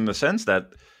only in the sense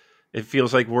that it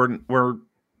feels like we're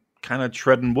kind of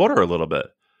treading water a little bit.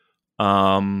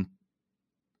 I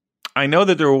know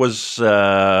that there was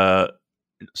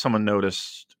someone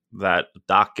noticed that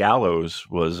Doc Gallows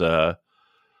was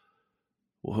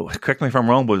correct me if I'm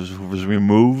wrong, was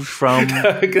removed from.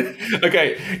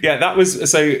 Okay, yeah, that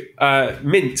was so.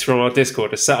 Mint from our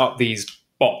Discord has set up these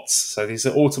bots. So these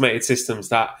are automated systems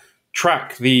that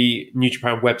track the New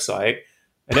Japan website,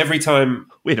 and every time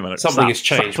wait a minute, something has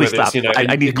changed, please stop.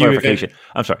 I need clarification.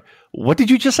 I'm sorry. What did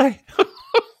you just say?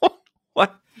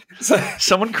 What? So,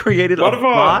 someone created a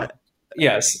bot?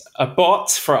 Yes, a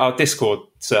bot for our Discord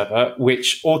server,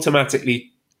 which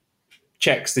automatically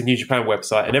checks the New Japan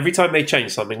website, and every time they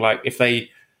change something, like if they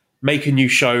make a new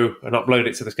show and upload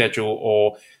it to the schedule,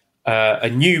 or a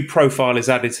new profile is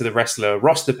added to the wrestler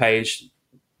roster page,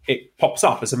 it pops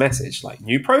up as a message like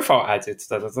new profile added.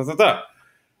 Da, da, da, da, da.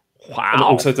 Wow! And it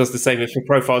also does the same if the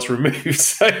profile's removed.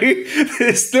 So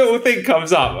this little thing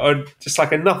comes up on just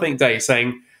like a nothing day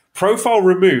saying profile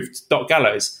removed.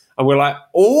 Gallows, and we're like,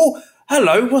 oh.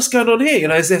 Hello, what's going on here? You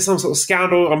know, is there some sort of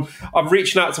scandal? I'm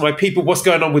reaching out to my people. What's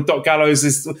going on with Doc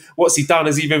Gallows? What's he done?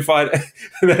 Has he been fired?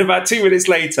 And then about 2 minutes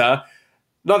later,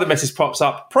 another message pops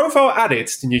up. Profile added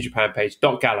to New Japan page.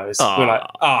 Doc Gallows. We're like,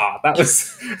 that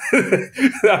was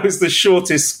that was the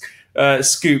shortest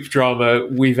scoop drama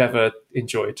we've ever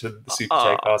enjoyed in the Super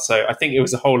J card. So I think it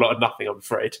was a whole lot of nothing. I'm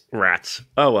afraid. Rats.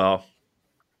 Oh well.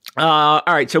 All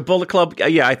right. So Bullet Club.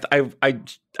 Yeah,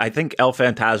 I think El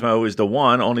Phantasmo is the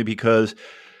one, only because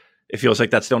it feels like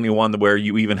that's the only one where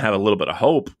you even have a little bit of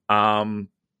hope. I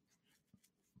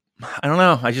don't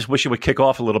know. I just wish it would kick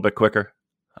off a little bit quicker.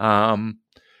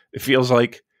 It feels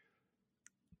like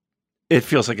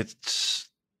it's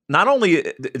not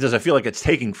only does it feel like it's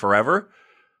taking forever,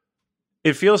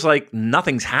 it feels like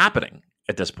nothing's happening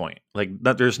at this point. Like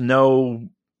that there's no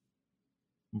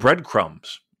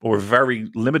breadcrumbs or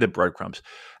very limited breadcrumbs.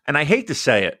 And I hate to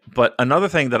say it, but another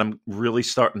thing that I'm really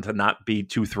starting to not be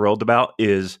too thrilled about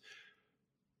is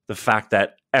the fact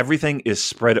that everything is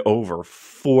spread over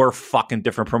 4 fucking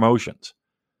different promotions.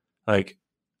 Like,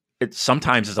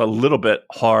 sometimes it's a little bit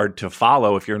hard to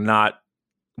follow if you're not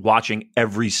watching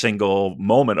every single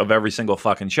moment of every single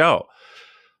fucking show.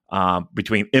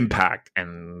 Between Impact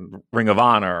and Ring of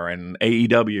Honor and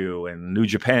AEW and New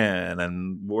Japan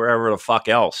and wherever the fuck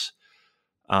else.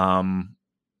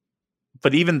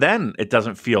 But even then, it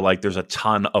doesn't feel like there's a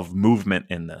ton of movement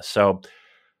in this. So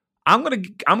I'm gonna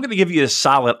give you a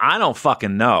solid. I don't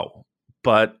fucking know,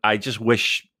 but I just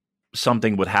wish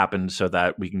something would happen so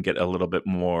that we can get a little bit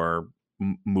more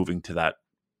moving to that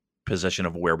position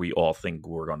of where we all think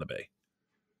we're going to be.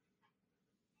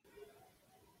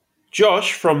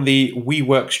 Josh from the We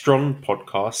Work Strong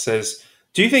podcast says,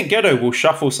 do you think Gedo will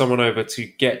shuffle someone over to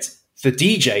get the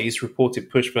DJ's reported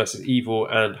push versus Evil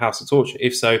and House of Torture?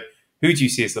 If so, who do you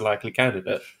see as the likely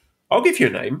candidate? I'll give you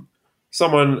a name. A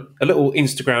little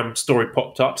Instagram story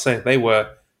popped up saying they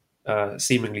were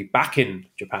seemingly back in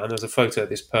Japan. There's a photo of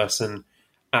this person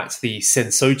at the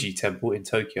Sensoji Temple in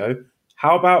Tokyo.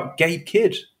 How about Gabe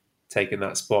Kidd taking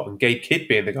that spot, and Gabe Kidd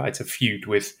being the guy to feud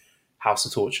with House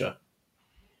of Torture?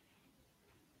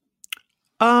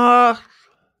 All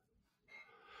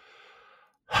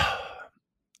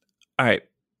right.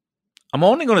 I'm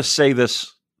only going to say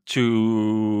this to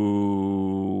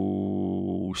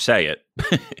say it,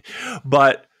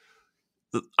 but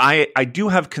I do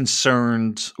have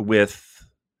concerns with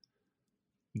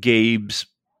Gabe's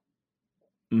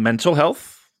mental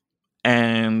health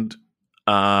and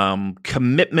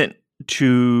commitment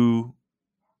to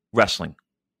wrestling.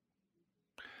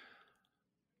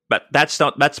 But that's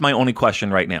my only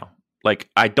question right now.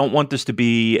 Like, I don't want this to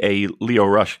be a Leo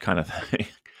Rush kind of thing.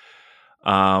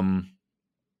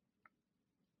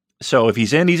 So if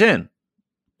he's in, he's in.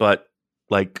 But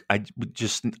like, I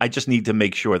just need to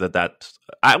make sure that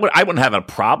I wouldn't have a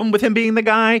problem with him being the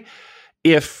guy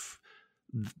if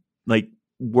like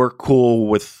we're cool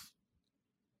with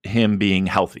him being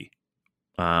healthy.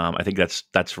 I think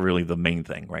that's really the main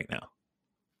thing right now.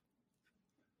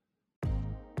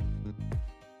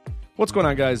 What's going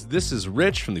on, guys? This is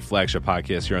Rich from the flagship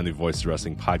podcast here on the Voices of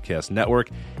Wrestling Podcast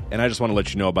Network, and I just want to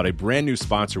let you know about a brand new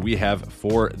sponsor we have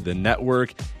for the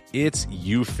network. It's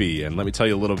Eufy, and let me tell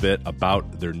you a little bit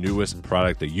about their newest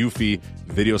product, the Eufy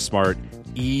VideoSmart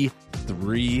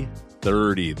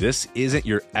E330. This isn't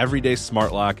your everyday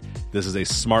smart lock. This is a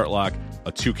smart lock,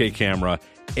 a 2K camera,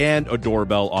 and a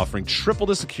doorbell offering triple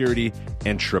the security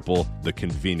and triple the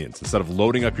convenience. Instead of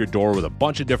loading up your door with a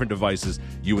bunch of different devices,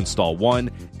 you install one,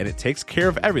 and it takes care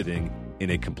of everything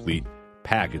in a complete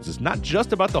package. It's not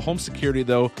just about the home security,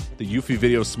 though. The Eufy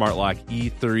Video Smart Lock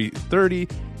E330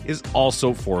 is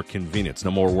also for convenience. No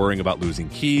more worrying about losing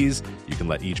keys. You can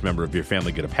let each member of your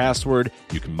family get a password.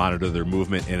 You can monitor their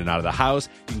movement in and out of the house.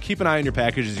 You can keep an eye on your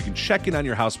packages. You can check in on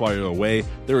your house while you're away.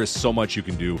 There is so much you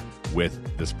can do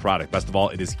with this product. Best of all,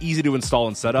 it is easy to install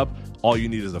and set up. All you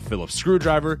need is a Phillips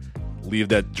screwdriver. Leave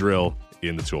that drill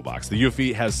in the toolbox. The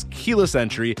Eufy has keyless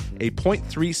entry, a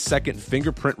 0.3-second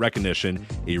fingerprint recognition,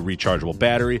 a rechargeable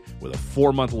battery with a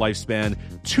 4-month lifespan,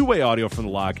 two-way audio from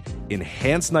the lock,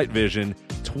 enhanced night vision,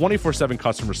 24/7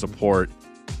 customer support,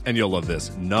 and you'll love this,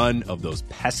 none of those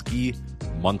pesky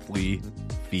monthly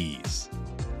fees.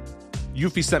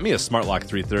 Eufy sent me a Smart Lock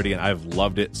 330, and I've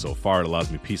loved it so far. It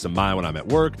allows me peace of mind when I'm at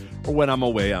work or when I'm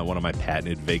away on one of my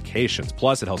patented vacations.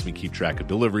 Plus, it helps me keep track of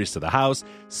deliveries to the house,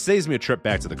 saves me a trip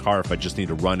back to the car if I just need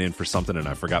to run in for something and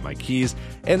I forgot my keys,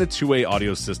 and the two-way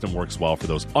audio system works well for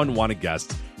those unwanted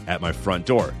guests at my front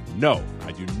door. No,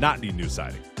 I do not need new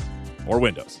siding or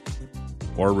windows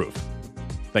or a roof.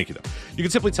 Thank you, though. You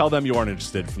can simply tell them you aren't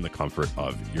interested from the comfort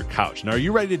of your couch. Now, are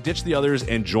you ready to ditch the others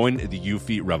and join the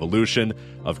Eufy revolution?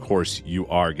 Of course you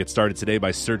are. Get started today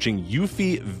by searching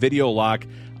Eufy Video Lock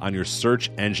on your search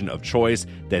engine of choice.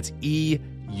 That's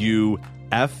EUFY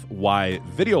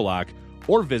Video Lock,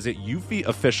 or visit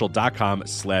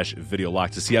eufyofficial.com/video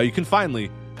lock to see how you can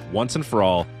finally, once and for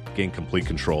all, gain complete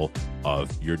control of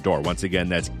your door. Once again,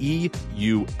 that's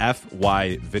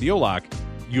EUFY Video Lock,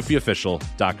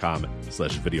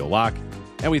 eufyofficial.com/video lock.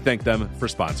 And we thank them for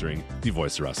sponsoring the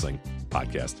Voice of Wrestling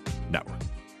Podcast Network.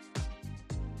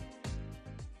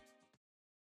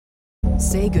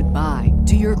 Say goodbye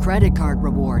to your credit card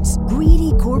rewards.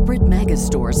 Greedy corporate mega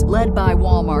stores, led by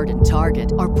Walmart and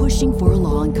Target, are pushing for a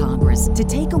law in Congress to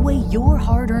take away your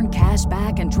hard-earned cash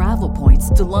back and travel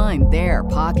points to line their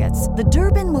pockets. The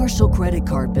Durbin-Marshall credit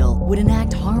card bill would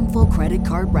enact harmful credit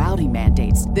card routing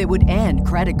mandates that would end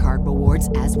credit card rewards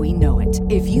as we know it.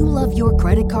 If you love your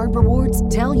credit card rewards,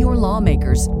 tell your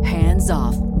lawmakers, hands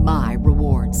off my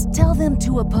rewards. Tell them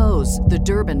to oppose the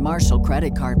Durbin-Marshall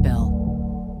credit card bill.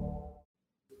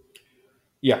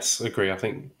 Yes, agree. I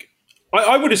think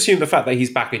I would assume the fact that he's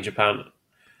back in Japan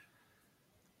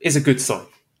is a good sign.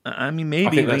 I mean, maybe. I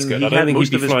think that's good. He I don't had think most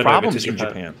he'd of be his flying problems over to in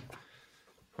Japan,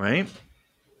 right?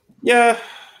 Yeah,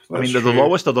 I mean, the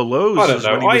lowest of the lows. I don't is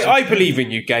when know. he was I believe in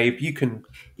you, Gabe. You can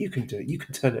do it. You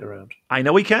can turn it around. I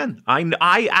know he can.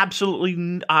 I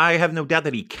absolutely. I have no doubt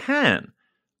that he can.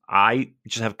 I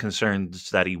just have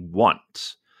concerns that he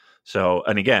won't. So,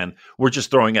 and again, we're just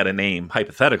throwing out a name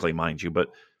hypothetically, mind you, but.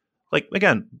 Like,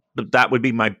 again, that would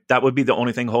be the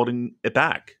only thing holding it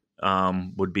back,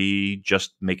 would be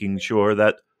just making sure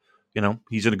that,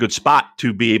 he's in a good spot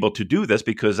to be able to do this,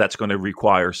 because that's going to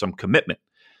require some commitment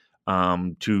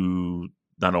to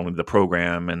not only the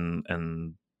program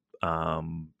and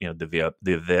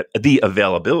the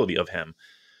availability of him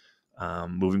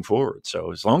moving forward.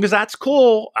 So as long as that's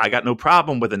cool, I got no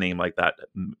problem with a name like that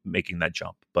making that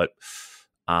jump. But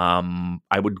I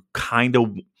would kind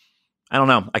of. I don't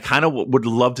know. I kind of would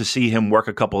love to see him work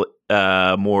a couple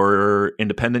more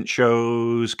independent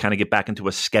shows, kind of get back into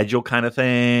a schedule kind of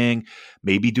thing,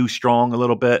 maybe do strong a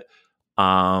little bit,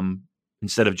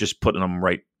 instead of just putting them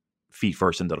right feet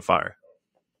first into the fire.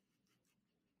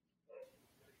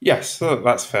 Yes,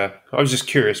 that's fair. I was just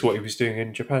curious what he was doing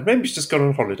in Japan. Maybe he's just gone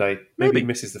on holiday. Maybe he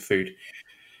misses the food.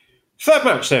 Third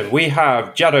match then, we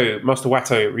have Jado, Master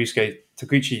Wato, Ryusuke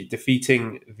Taguchi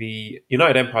defeating the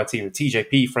United Empire team of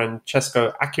TJP,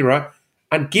 Francesco Akira,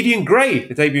 and Gideon Gray,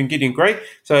 the debut in Gideon Gray.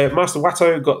 So Master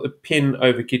Wato got the pin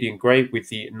over Gideon Gray with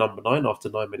the number 9 after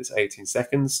 9 minutes 18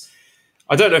 seconds.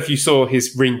 I don't know if you saw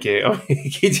his ring gear.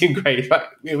 Gideon Grey,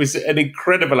 it was an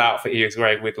incredible outfit he was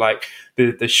wearing with like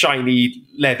the shiny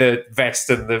leather vest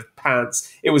and the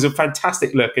pants. It was a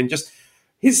fantastic look, and just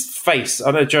his face.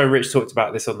 I know Joe and Rich talked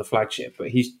about this on the flagship, but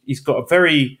he's got a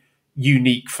very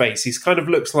unique face. He's kind of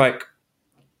looks like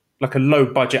a low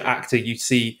budget actor you'd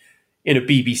see in a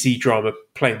BBC drama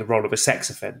playing the role of a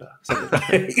sex offender, something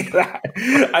like that.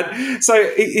 And so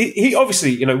he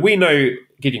obviously, we know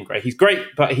Gideon Grey. He's great,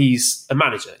 but he's a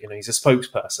manager. He's a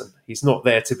spokesperson. He's not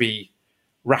there to be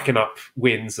racking up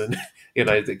wins and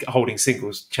holding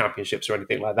singles championships or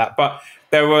anything like that. But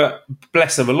there were,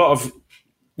 bless them, a lot of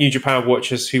New Japan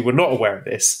watchers who were not aware of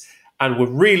this and were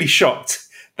really shocked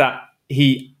that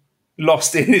he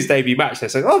lost in his debut match. They're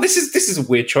saying, "Oh, this is a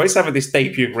weird choice, having this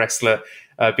debuting wrestler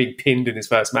being pinned in his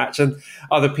first match." And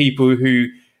other people who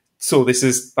saw this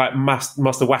as like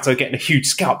Master Wato getting a huge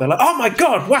scalp, they're like, "Oh my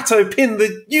God, Wato pinned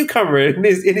the newcomer in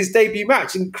his debut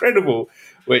match! Incredible!"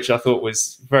 Which I thought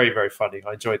was very, very funny.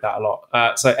 I enjoyed that a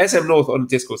lot. So SM North on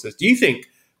Discord says, "Do you think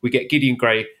we get Gideon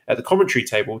Grey at the commentary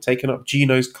table taking up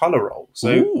Gino's colour role?"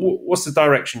 So, what's the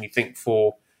direction you think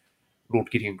for Lord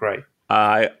Gideon Grey?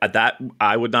 That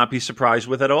I would not be surprised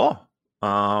with at all.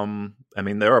 I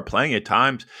mean, there are plenty of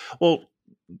times. Well,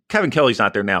 Kevin Kelly's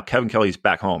not there now. Kevin Kelly's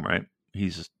back home, right?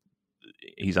 He's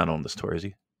not on this tour, is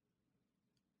he?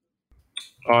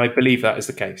 I believe that is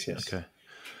the case. Yes. Okay.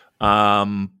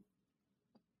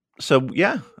 So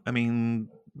yeah, I mean,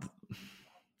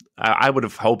 I would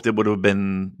have hoped it would have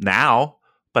been now,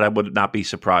 but I would not be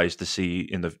surprised to see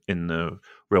in the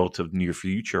relative near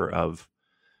future of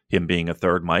him being a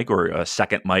third mic or a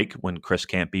second mic when Chris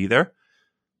can't be there.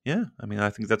 Yeah, I mean, I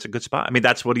think that's a good spot. I mean,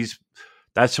 that's what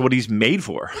he's made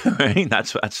for. Right?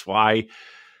 That's why,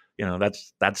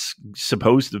 that's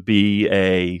supposed to be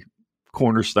a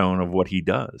cornerstone of what he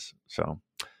does. So,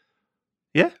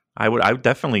 yeah, I would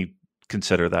definitely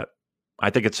consider that. I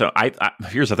think it's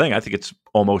here's the thing. I think it's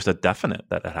almost a definite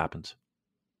that happens.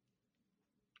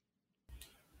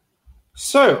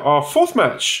 So, our fourth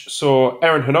match saw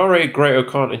Aaron Henare,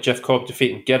 Great-O-Khan, and Jeff Cobb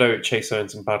defeating Gedo, Chase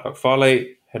Owens, and Bad Luck Fale.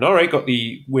 Henare got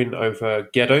the win over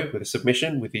Gedo with a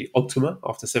submission with the Ultima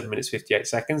after 7 minutes 58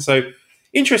 seconds. So,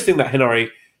 interesting that Henare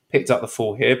picked up the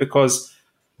fall here because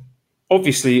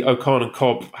obviously O'Khan and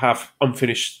Cobb have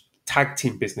unfinished tag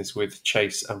team business with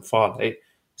Chase and Fale.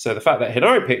 So, the fact that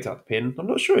Henare picked up the pin, I'm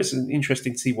not sure. It's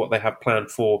interesting to see what they have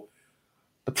planned for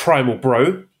the Primal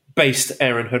Bro based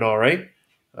Aaron Henare.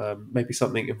 Maybe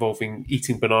something involving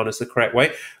eating bananas the correct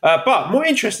way. But more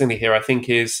interestingly here, I think,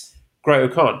 is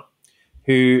Great-O-Khan,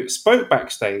 who spoke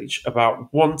backstage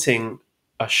about wanting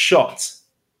a shot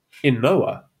in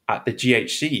Noah at the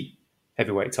GHC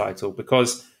heavyweight title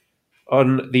because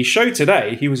on the show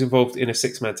today, he was involved in a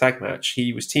six-man tag match.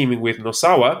 He was teaming with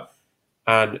Nosawa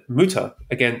and Muta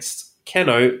against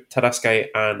Keno, Tadasuke,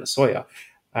 and Soya.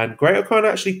 And Great-O-Khan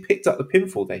actually picked up the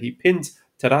pinfall there. He pinned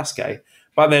Tadasuke.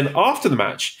 But then after the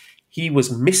match, he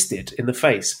was misted in the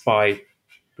face by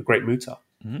the Great Muta.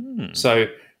 So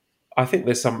I think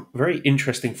there's some very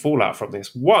interesting fallout from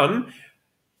this. One,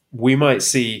 we might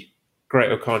see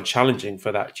Great-O-Khan challenging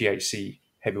for that GHC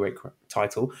heavyweight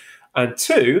title. And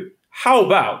two, how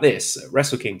about this at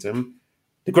Wrestle Kingdom,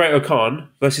 the Great-O-Khan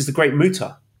versus the Great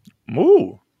Muta?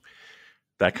 Ooh,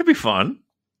 that could be fun.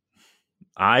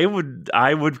 I would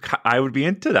be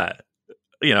into that.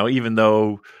 Even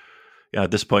though at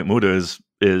this point Muta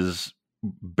is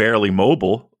barely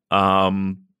mobile, that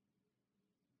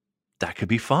could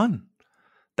be fun.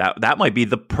 That might be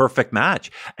the perfect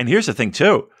match. And here's the thing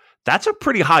too. That's a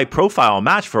pretty high profile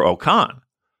match for O'Khan.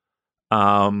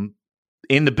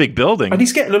 In the big building. And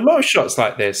he's getting a lot of shots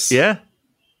like this. Yeah.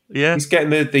 Yeah. He's getting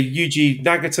the Yuji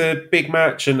Nagata big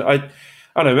match. And I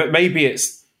don't know, maybe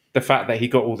it's the fact that he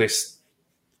got all this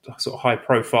sort of high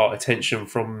profile attention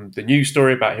from the news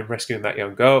story about him rescuing that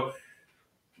young girl.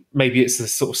 Maybe it's the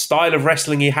sort of style of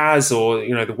wrestling he has, or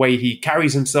the way he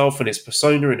carries himself and his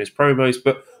persona and his promos.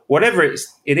 But whatever it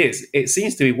is, it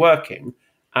seems to be working,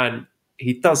 and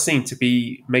he does seem to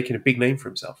be making a big name for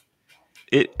himself.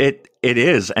 It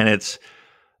is, and it's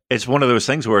one of those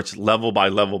things where it's level by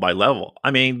level by level.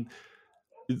 I mean,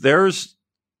 there's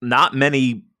not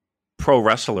many pro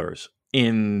wrestlers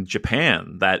in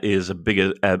Japan that is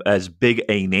as big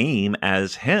a name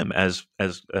as him, as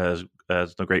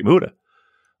the Great Muta.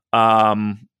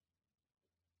 And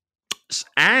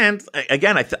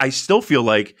again, I still feel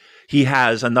like he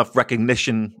has enough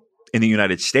recognition in the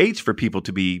United States for people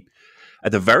to be,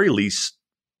 at the very least,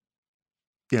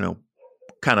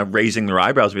 kind of raising their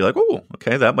eyebrows and be like, "Oh,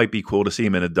 okay, that might be cool to see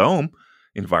him in a dome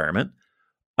environment."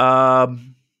 I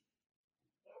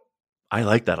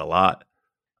like that a lot.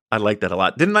 I like that a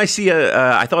lot. Didn't I see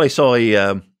I thought I saw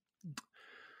a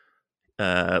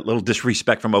little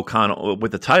disrespect from O'Connell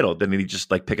with the title. Didn't he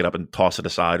just like pick it up and toss it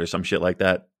aside or some shit like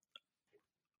that?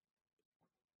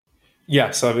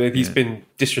 Yeah, so I mean, he's been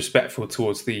disrespectful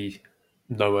towards the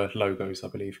Noah logos, I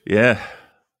believe. Yeah.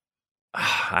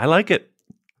 I like it.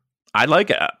 I like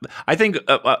it. I think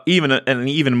even an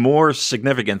even more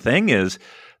significant thing is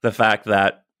the fact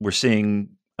that we're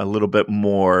seeing a little bit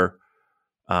more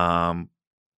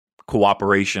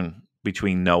cooperation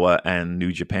between Noah and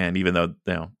New Japan, even though,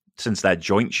 you know, since that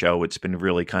joint show, it's been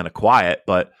really kind of quiet,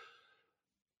 but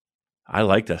I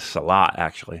like this a lot,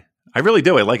 actually. I really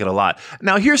do. I like it a lot.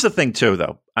 Now, here's the thing, too,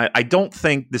 though. I don't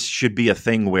think this should be a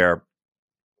thing where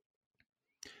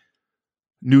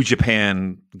New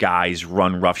Japan guys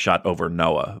run roughshod over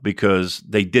Noah, because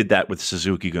they did that with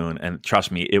Suzuki-gun, and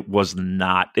trust me, it was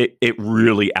not. It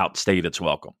really outstayed its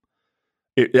welcome.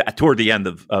 Toward the end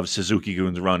of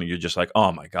Suzuki-gun's run, and you're just like,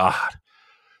 oh my god,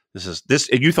 this.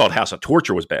 And you thought House of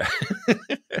Torture was bad.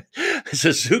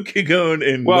 Suzuki-gun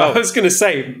and I was going to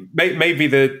say maybe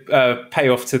the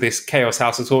payoff to this Chaos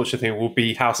House of Torture thing will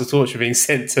be House of Torture being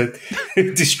sent to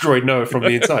destroy Noah from the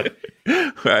inside.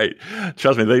 Right.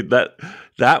 Trust me,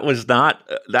 that was not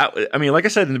that. I mean, like I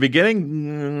said in the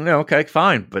beginning, okay,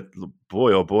 fine, but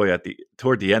boy, oh boy,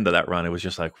 toward the end of that run, it was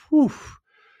just like, whew.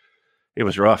 It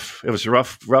was rough. It was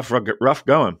rough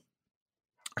going.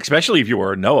 Especially if you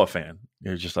were a Noah fan,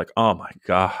 you're just like, oh my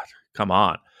god, come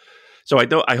on. So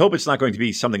I hope it's not going to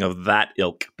be something of that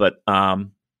ilk, but I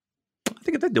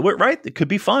think if they do it right, it could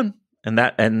be fun.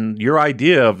 And your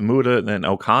idea of Muta and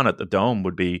Okan at the Dome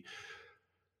would be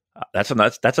that's a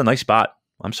nice spot.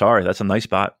 I'm sorry, that's a nice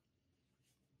spot.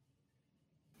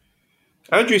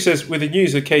 Andrew says, with the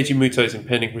news of Keiji Muto's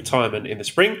impending retirement in the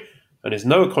spring and his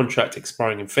Noah contract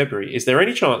expiring in February, is there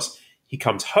any chance he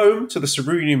comes home to the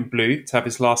Cerulean Blue to have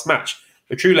his last match?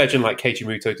 A true legend like Keiji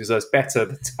Muto deserves better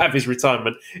than to have his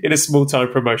retirement in a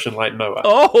small-time promotion like Noah.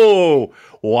 Oh,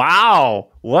 wow.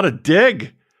 What a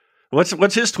dig.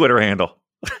 What's his Twitter handle?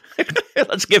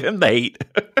 Let's give him the hate.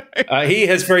 He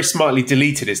has very smartly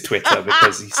deleted his Twitter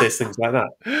because he says things like that.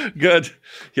 Good.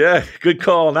 Yeah, good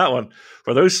call on that one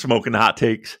for those smoking hot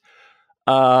takes.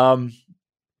 Look,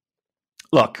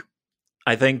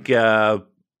 I think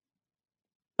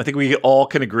we all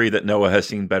can agree that Noah has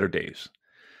seen better days.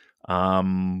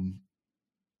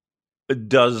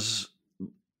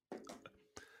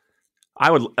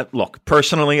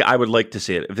 Personally, I would like to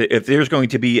see it. If there's going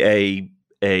to be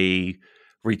a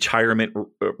retirement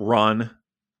run,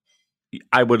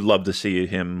 I would love to see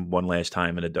him one last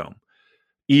time in a Dome,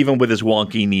 even with his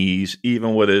wonky knees,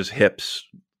 even with his hips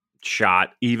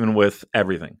shot, even with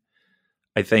everything.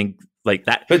 I think like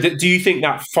that. But do you think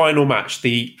that final match,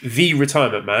 the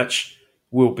retirement match,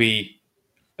 will be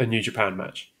a New Japan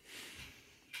match?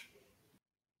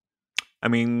 I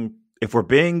mean, if we're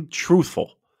being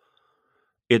truthful,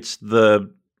 it's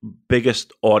the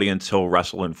biggest audience he'll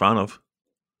wrestle in front of.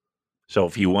 So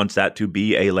if he wants that to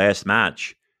be a last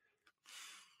match,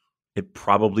 it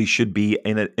probably should be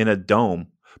in a Dome.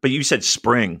 But you said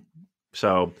spring,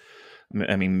 so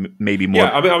I mean maybe more.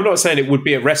 Yeah, I mean I'm not saying it would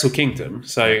be at Wrestle Kingdom,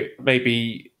 so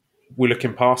maybe we're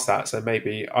looking past that. So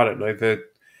maybe I don't know, the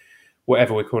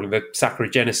whatever we're calling the Sakura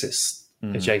Genesis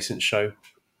adjacent show.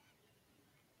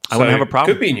 I wouldn't have a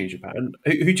problem. Could be New Japan.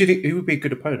 Who do you think who would be a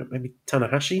good opponent? Maybe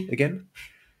Tanahashi again?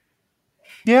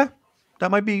 Yeah, that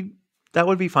would be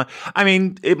fine. I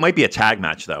mean, it might be a tag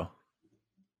match though,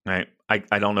 right?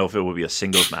 I don't know if it would be a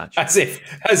singles match. As if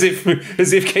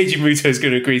Keiji Muto is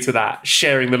going to agree to that,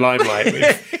 sharing the limelight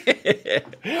with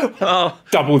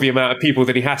double the amount of people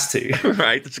that he has to.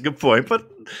 Right, that's a good point.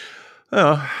 But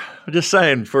I'm just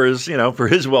saying, for his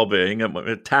well-being,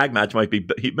 a tag match might be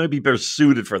better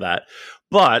suited for that.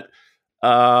 But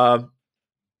if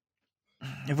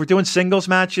we're doing singles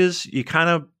matches, you kind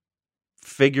of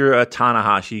figure a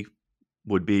Tanahashi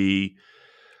would be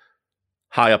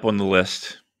high up on the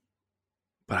list.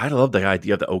 But I love the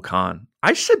idea of the Okan.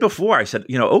 I said before,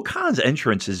 Okan's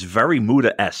entrance is very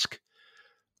Muta-esque.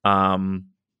 Like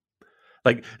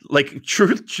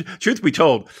truth be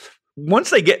told, once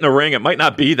they get in the ring, it might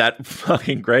not be that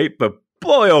fucking great, but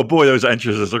boy, oh boy, those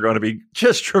entrances are going to be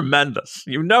just tremendous.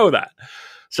 You know that.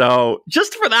 So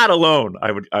just for that alone,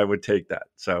 I would take that.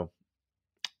 So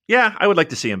yeah, I would like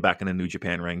to see him back in the New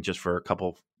Japan ring just for a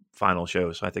couple final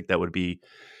shows. I think that would be,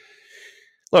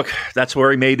 look, that's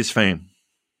where he made his fame.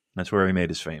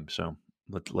 So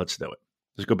let's do it.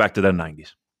 Let's go back to the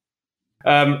 90s.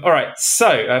 All right.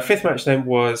 So fifth match then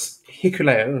was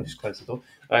Hikuleo. I'll just close the door.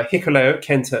 Hikuleo,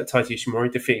 Kenta, Taiji Ishimori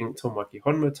defeating Tomoaki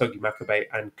Honma, Togi Makabe,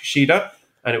 and Kushida.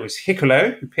 And it was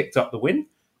Hikuleo who picked up the win.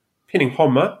 pinning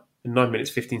Honma in 9 minutes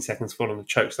 15 seconds following the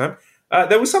chokeslam.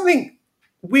 There was something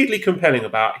weirdly compelling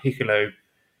about Hikuleo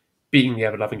beating the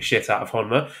ever-loving shit out of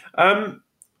Honma. I'm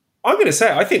going to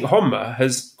say I think Honma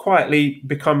has quietly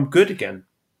become good again.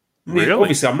 Really?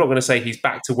 Obviously, I'm not going to say he's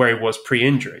back to where he was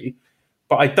pre-injury,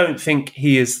 but I don't think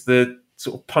he is the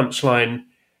sort of punchline,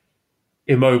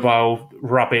 immobile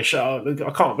rubbish. Oh,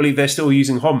 I can't believe they're still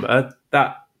using Honma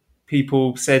that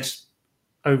people said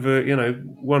over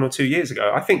 1 or 2 years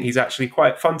ago. I think he's actually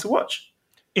quite fun to watch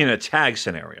In a tag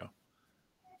scenario.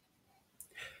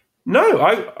 No,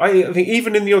 I think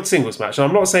even in the odd singles match, and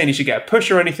I'm not saying he should get a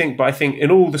push or anything, but I think in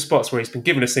all the spots where he's been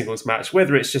given a singles match,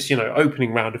 whether it's just,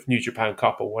 opening round of New Japan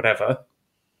Cup or whatever,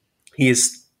 he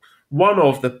is one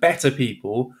of the better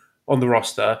people on the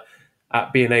roster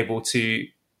at being able to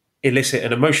elicit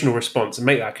an emotional response and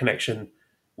make that connection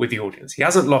with the audience. He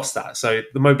hasn't lost that. So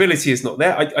the mobility is not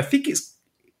there. I think it's,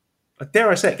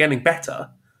 dare I say it, getting better.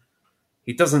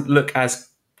 He doesn't look as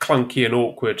clunky and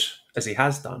awkward as he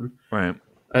has done. Right.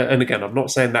 And again, I'm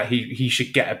not saying that he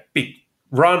should get a big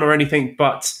run or anything,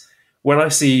 but when I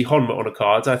see Honma on a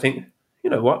card, I think, you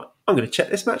know what, I'm going to check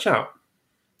this match out.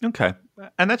 Okay.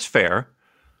 And that's fair.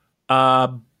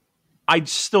 I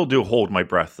still do hold my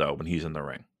breath, though, when he's in the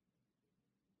ring.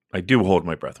 I do hold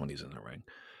my breath when he's in the ring.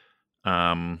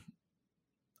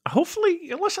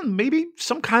 Hopefully, listen, maybe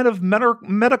some kind of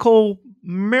medical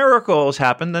miracle has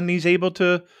happened and he's able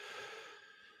to,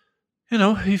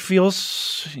 he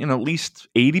feels, at least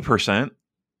 80%.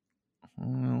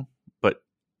 But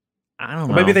I don't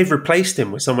know. Maybe they've replaced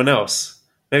him with someone else.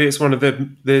 Maybe it's one of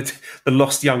the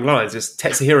lost young lions. It's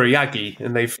Tetsuhiro Yagi,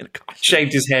 and they've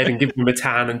shaved his head and given him a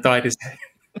tan and dyed his hair.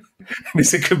 And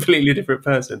it's a completely different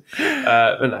person.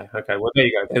 But no, okay, well, there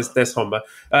you go. There's Honma.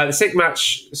 The sixth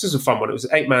match, this was a fun one. It was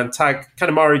an 8-man tag.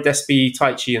 Kanemaru, Despi,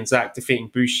 Taichi, and Zack defeating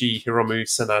Bushi, Hiromu,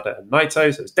 Sanada, and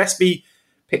Naito. So it was Despi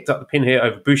picked up the pin here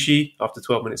over Bushi after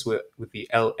 12 minutes with the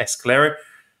El Escalero.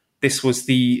 This was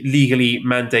the legally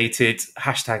mandated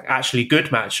 #actually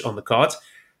good match on the card.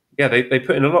 Yeah, they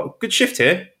put in a lot of good shift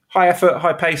here. High effort,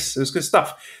 high pace. It was good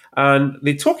stuff. And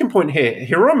the talking point here,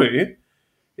 Hiromu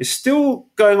is still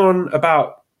going on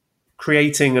about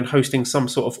creating and hosting some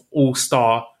sort of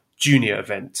all-star junior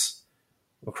event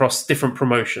across different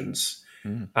promotions.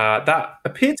 That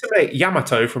appeared to make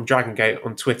Yamato from Dragon Gate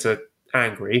on Twitter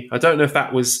angry. I don't know if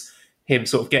that was him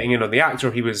sort of getting in on the act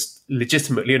or he was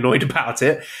legitimately annoyed about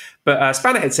it. But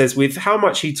Spannerhead says, with how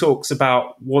much he talks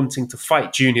about wanting to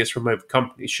fight juniors from over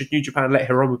companies, should New Japan let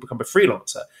Hiromu become a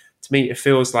freelancer? To me, it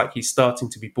feels like he's starting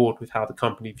to be bored with how the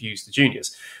company views the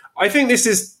juniors. I think this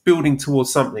is building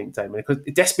towards something, Damon, because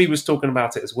Despi was talking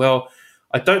about it as well.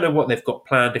 I don't know what they've got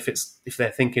planned, if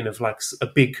they're thinking of like a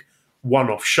big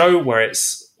one-off show where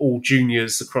it's all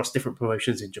juniors across different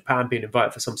promotions in Japan being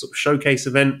invited for some sort of showcase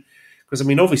event. Because,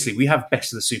 obviously, we have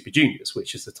Best of the Super Juniors,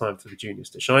 which is the time for the juniors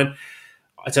to shine.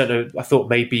 I don't know. I thought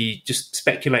maybe just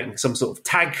speculating some sort of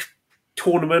tag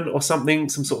tournament or something,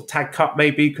 some sort of tag cup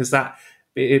maybe, because that,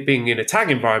 it being in a tag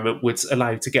environment, would allow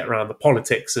you to get around the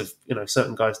politics of,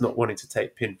 certain guys not wanting to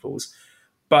take pinfalls.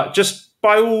 But just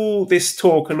by all this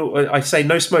talk, and I say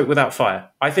no smoke without fire,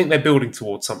 I think they're building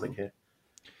towards something here.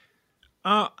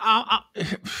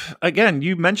 Again,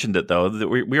 you mentioned it, though, that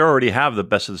we already have the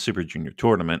Best of the Super Junior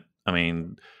tournament.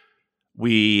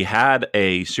 We had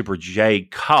a Super J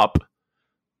Cup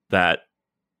that,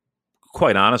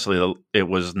 quite honestly, it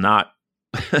was not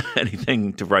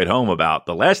anything to write home about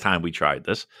the last time we tried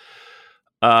this.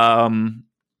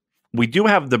 We do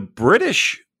have the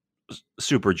British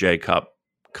Super J Cup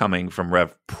coming from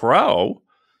Rev Pro.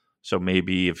 So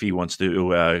maybe if he wants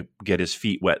to get his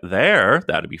feet wet there,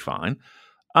 that'd be fine.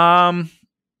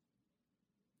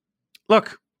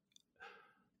 Look,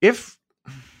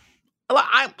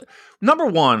 number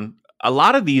one, a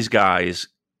lot of these guys,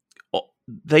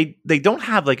 they don't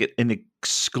have like an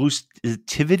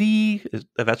exclusivity, if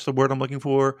that's the word I'm looking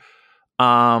for.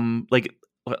 Like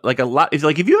a lot,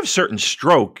 if you have certain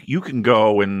stroke, you can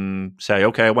go and say,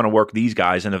 okay, I want to work these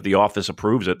guys, and if the office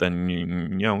approves it, then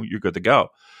you're good to go.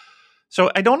 So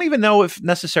I don't even know if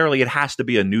necessarily it has to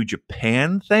be a New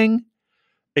Japan thing.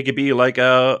 It could be like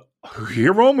a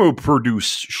Hiromu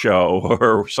produced show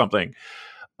or something.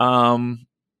 I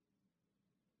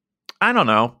don't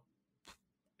know.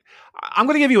 I'm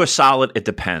going to give you a solid it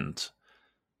depends.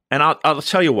 And I'll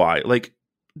tell you why. Like,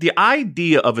 the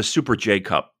idea of a Super J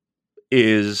Cup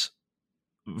is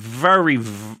very,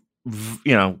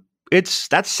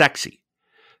 that's sexy.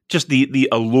 Just the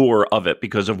allure of it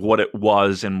because of what it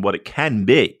was and what it can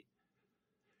be.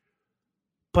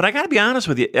 But I got to be honest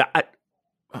with you.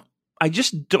 I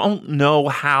just don't know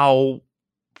how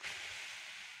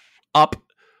up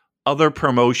other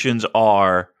promotions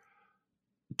are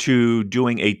to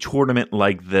doing a tournament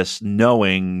like this,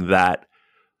 knowing that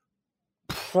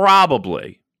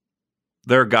probably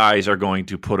their guys are going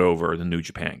to put over the New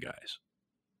Japan guys,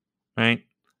 right?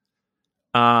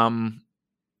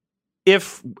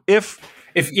 If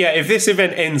this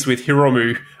event ends with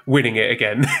Hiromu winning it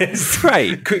again,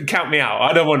 right, count me out.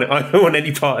 I don't want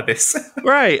any part of this.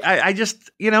 Right. I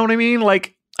just, you know what I mean?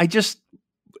 Like, this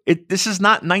is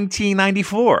not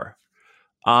 1994.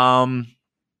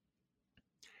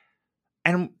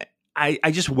 And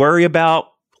I just worry about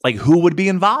like who would be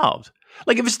involved.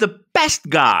 Like if it's the best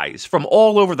guys from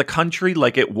all over the country,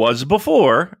 like it was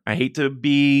before, I hate to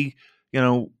be,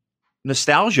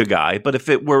 nostalgia guy, but if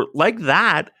it were like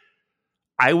that,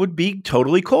 I would be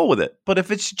totally cool with it. But if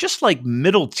it's just like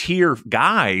middle tier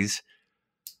guys,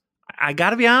 I got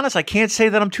to be honest, I can't say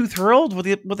that I'm too thrilled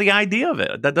with the idea of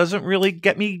it. That doesn't really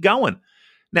get me going.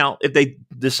 Now, if they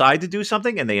decide to do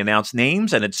something and they announce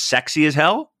names and it's sexy as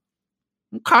hell,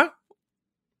 okay.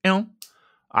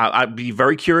 I'd be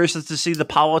very curious as to see the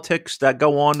politics that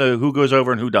go on to who goes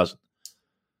over and who doesn't.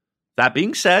 That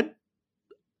being said,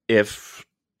 if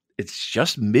it's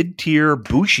just mid-tier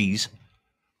Bushies,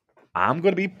 I'm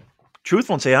going to be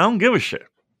truthful and say I don't give a shit.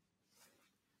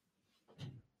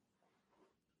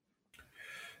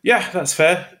 Yeah, that's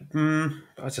fair.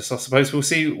 I suppose we'll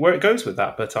see where it goes with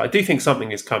that. But I do think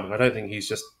something is coming. I don't think he's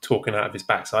just talking out of his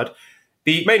backside.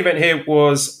 The main event here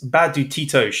was Badu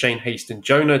Tito, Shane Haste, and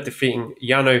Jonah defeating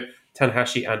Yano,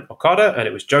 Tanahashi, and Okada. And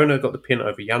it was Jonah got the pin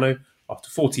over Yano after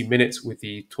 40 minutes with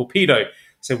the torpedo.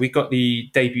 So we got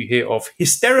the debut here of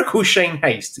hysterical Shane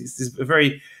Haste. He's a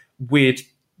very weird,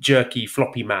 jerky,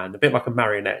 floppy man, a bit like a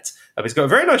marionette. He's got a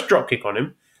very nice dropkick on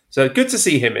him. So good to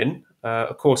see him in.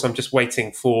 Of course, I'm just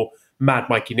waiting for Mad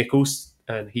Mikey Nichols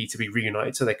and he to be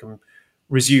reunited so they can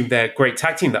resume their great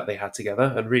tag team that they had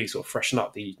together and really sort of freshen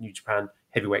up the New Japan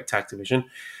heavyweight tag division.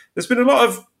 There's been a lot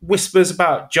of whispers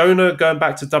about Jonah going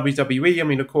back to WWE. I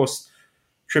mean, of course,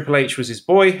 Triple H was his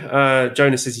boy.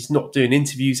 Jonah says he's not doing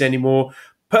interviews anymore.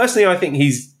 Personally, I think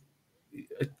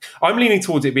I'm leaning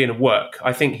towards it being a work.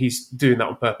 I think he's doing that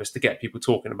on purpose to get people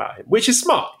talking about him, which is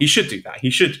smart. He should do that. He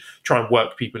should try and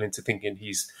work people into thinking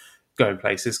he's going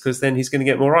places because then he's going to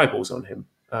get more eyeballs on him.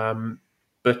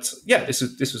 But yeah, this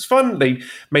was fun. They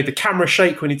made the camera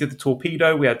shake when he did the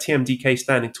torpedo. We had TMDK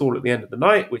standing tall at the end of the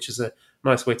night, which is a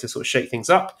nice way to sort of shake things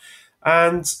up.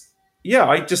 And yeah,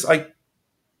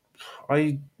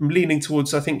 I'm leaning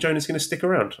towards, I think Jonah's going to stick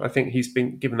around. I think he's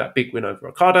been given that big win over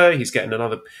Okada. He's getting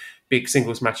another big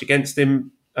singles match against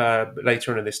him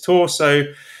later on in this tour. So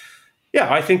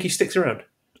yeah, I think he sticks around.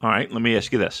 All right, let me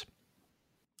ask you this.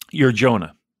 You're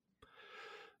Jonah.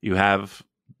 You have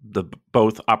the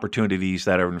both opportunities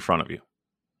that are in front of you.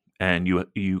 And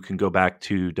you can go back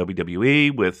to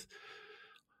WWE with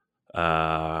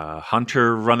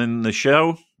Hunter running the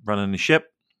show, running the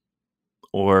ship,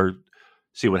 or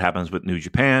see what happens with New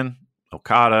Japan,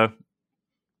 Okada,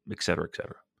 et cetera, et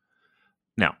cetera.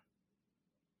 Now,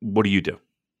 what do you do?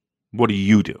 What do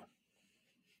you do?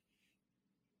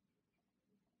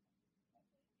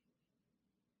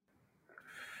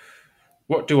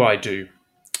 What do I do?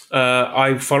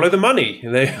 I follow the money.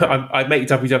 I make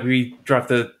WWE drive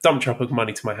the dump truck of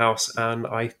money to my house and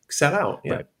I sell out.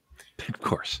 Yeah. Right. Of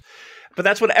course. But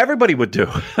that's what everybody would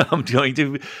do. I'm going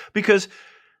to, because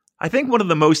I think one of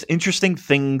the most interesting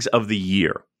things of the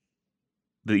year,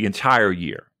 the entire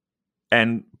year,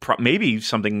 and maybe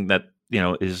something that,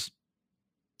 is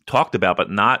talked about,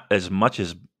 but not as much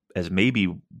as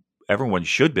maybe everyone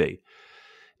should be,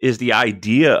 is the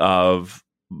idea of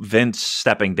Vince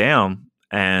stepping down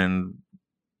and,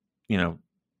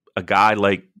 a guy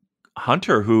like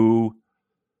Hunter who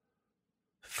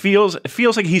feels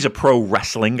like he's a pro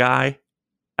wrestling guy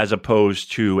as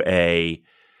opposed to a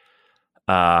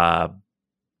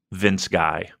Vince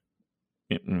guy,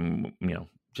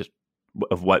 just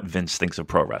of what Vince thinks of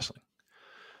pro wrestling.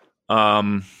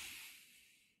 And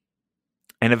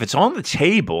if it's on the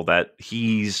table that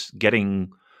he's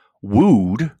getting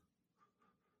wooed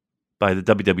by the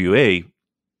WWE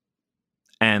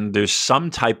and there's some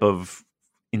type of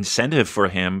incentive for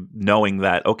him knowing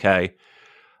that, okay,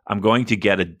 I'm going to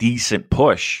get a decent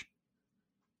push,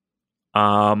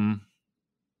 I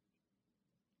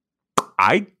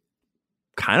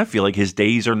kind of feel like his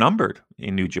days are numbered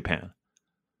in New Japan.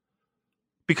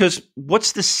 Because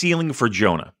what's the ceiling for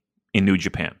Jonah in New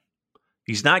Japan?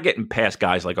 He's not getting past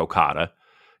guys like Okada.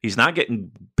 He's not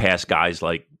getting past guys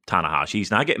like Tanahashi.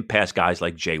 He's not getting past guys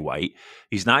like Jay White.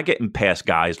 He's not getting past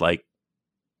guys like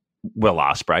Will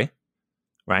Ospreay,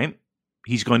 right?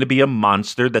 He's going to be a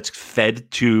monster that's fed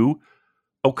to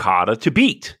Okada to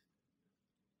beat.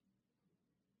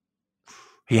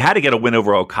 He had to get a win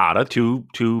over Okada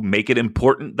to make it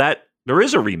important that there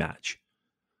is a rematch.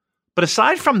 But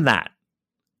aside from that,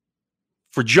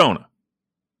 for Jonah,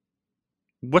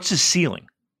 what's his ceiling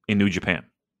in New Japan?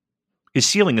 His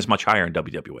ceiling is much higher in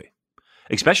WWE,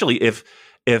 especially if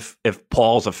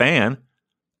Paul's a fan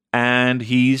and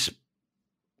he's,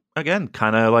 again,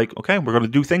 kind of like, okay, we're going to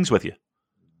do things with you.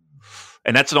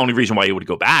 And that's the only reason why he would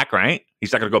go back, right?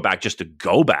 He's not going to go back just to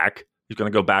go back. He's going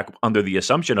to go back under the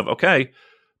assumption of, okay,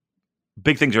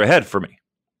 big things are ahead for me.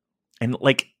 And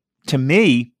like, to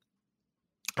me,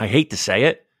 I hate to say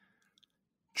it,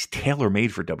 he's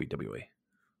tailor-made for WWE.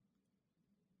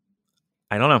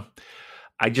 I don't know.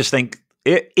 I just think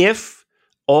if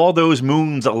all those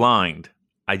moons aligned,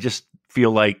 I just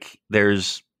feel like I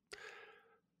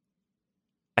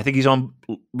think he's on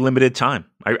limited time.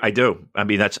 I do. I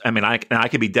mean, I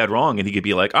could be dead wrong, and he could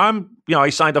be like, I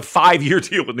signed a 5-year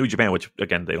deal with New Japan, which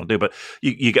again they don't do, but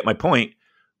you get my point.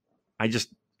 I just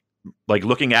like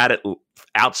looking at it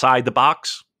outside the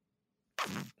box.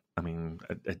 I mean,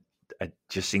 it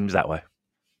just seems that way.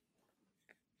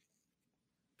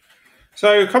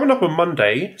 So coming up on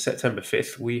Monday, September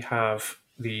 5th, we have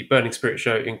the Burning Spirit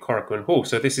show in Korakuen Hall.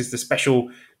 So this is the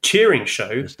special cheering show.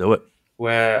 Let's do it.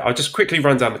 Where I'll just quickly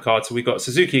run down the card. So we got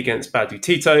Suzuki against Badu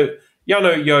Tito,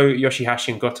 Yano, Yo,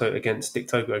 Yoshihashi and Goto against Dick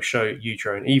Togo, Sho,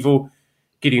 Yujiro and Evil,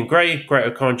 Gideon Gray,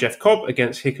 Great-O-Khan, Jeff Cobb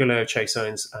against Hikuleo, Chase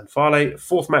Owens and Fale.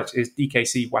 Fourth match is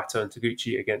DKC, Wato and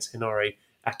Taguchi against Hinare,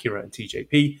 Akira and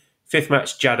TJP. Fifth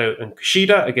match, Jado and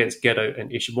Kushida against Gedo and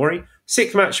Ishimori.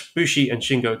 Sixth match, Bushi and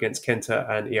Shingo against Kenta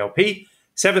and ELP.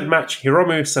 Seventh match,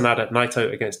 Hiromu, Sanada,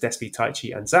 Naito against Despi,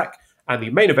 Taichi and Zack. And the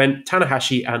main event,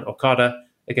 Tanahashi and Okada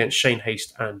against Shane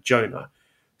Haste and Jonah.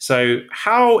 So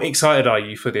how excited are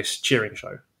you for this cheering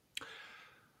show?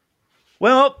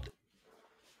 Well,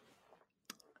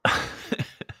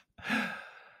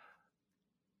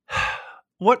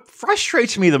 what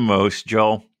frustrates me the most,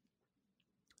 Joel,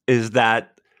 is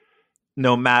that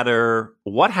no matter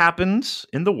what happens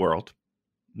in the world,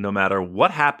 no matter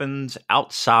what happens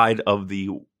outside of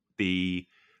the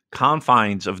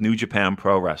confines of New Japan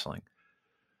Pro Wrestling,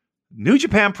 New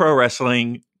Japan Pro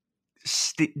Wrestling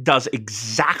does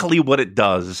exactly what it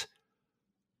does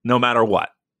no matter what.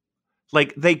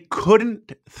 Like, they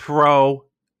couldn't throw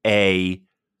a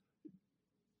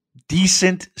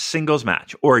decent singles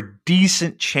match or a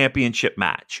decent championship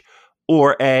match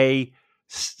or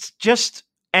just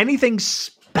anything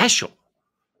special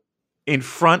in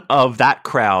front of that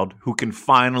crowd who can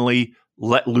finally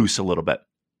let loose a little bit.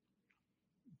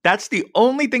 That's the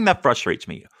only thing that frustrates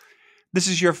me. This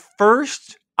is your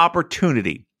first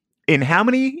opportunity in how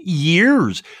many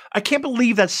years? I can't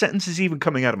believe that sentence is even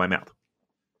coming out of my mouth.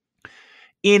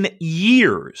 In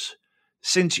years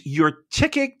since your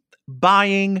ticket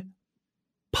buying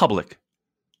public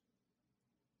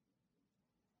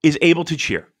is able to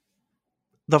cheer.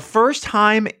 The first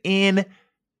time in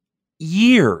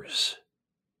years.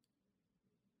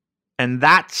 And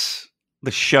that's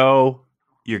the show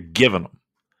you're giving them.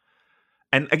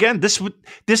 And again, this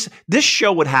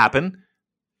show would happen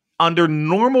under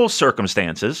normal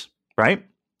circumstances, right?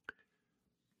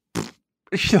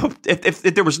 If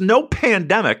there was no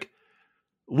pandemic,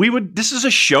 this is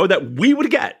a show that we would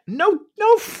get. No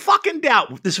fucking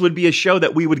doubt this would be a show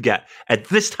that we would get at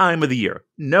this time of the year.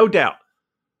 No doubt.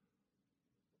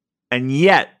 And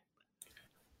yet,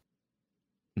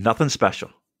 nothing special.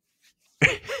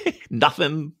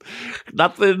 Nothing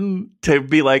to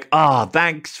be like,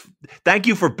 thanks. Thank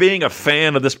you for being a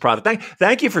fan of this product.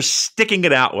 Thank you for sticking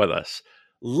it out with us.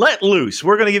 Let loose.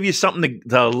 We're going to give you something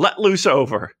to let loose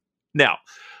over. Now,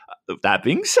 that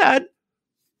being said,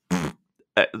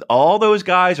 all those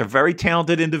guys are very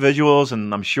talented individuals,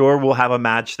 and I'm sure we'll have a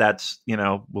match that's,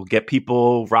 we'll get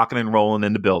people rocking and rolling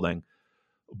in the building.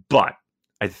 But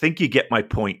I think you get my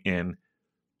point in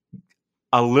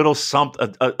a little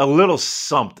something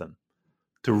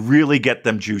to really get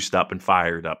them juiced up and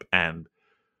fired up. And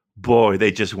boy,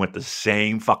 they just went the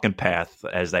same fucking path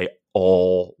as they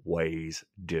always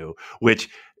do, which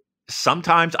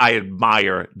sometimes I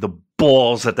admire the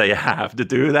balls that they have to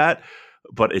do that.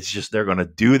 But it's just they're going to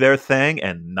do their thing,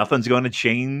 and nothing's going to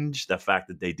change the fact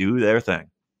that they do their thing.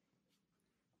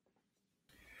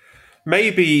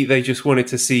 Maybe they just wanted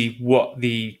to see what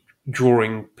the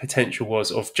drawing potential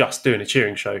was of just doing a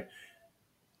cheering show.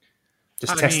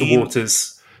 Just test the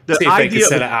waters. See if they could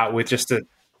sell it out with just a...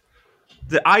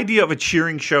 The idea of a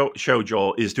cheering show,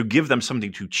 Joel, is to give them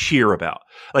something to cheer about.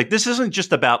 Like, this isn't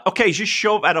just about, okay, just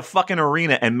show up at a fucking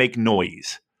arena and make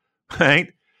noise,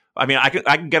 right? I mean, I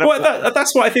can get up. Well,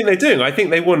 that's what I think they're doing. I think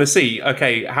they want to see,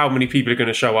 okay, how many people are going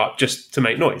to show up just to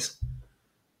make noise.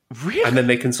 Really? And then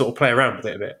they can sort of play around with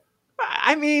it a bit.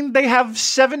 I mean, they have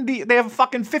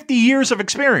fucking 50 years of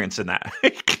experience in that.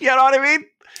 You know what I mean?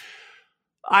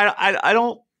 I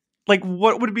don't like,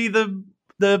 what would be what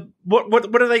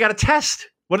do they got to test?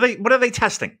 What are they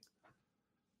testing?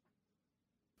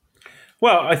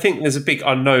 Well, I think there's a big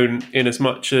unknown in as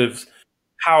much of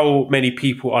how many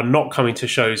people are not coming to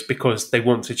shows because they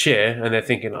want to cheer and they're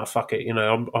thinking, oh, fuck it,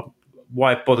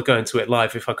 why bother going to it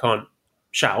live if I can't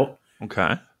shout?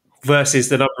 Okay. Versus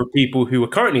the number of people who are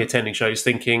currently attending shows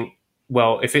thinking,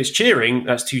 well, if it's cheering,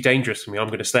 that's too dangerous for me. I'm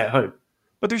going to stay at home.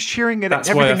 But there's cheering at that's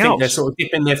everything why I think else. they're sort of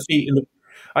dipping their feet in the.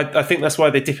 I think that's why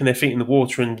they're dipping their feet in the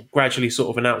water and gradually sort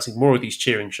of announcing more of these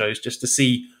cheering shows just to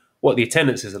see what the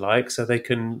attendances are like, so they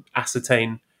can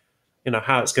ascertain,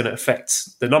 how it's going to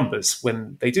affect the numbers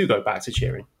when they do go back to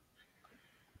cheering.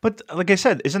 But like I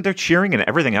said, isn't there cheering in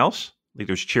everything else? Like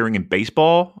there's cheering in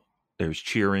baseball. There's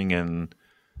cheering in.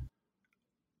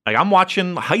 Like I'm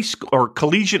watching high school or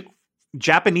collegiate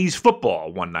Japanese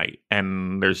football one night,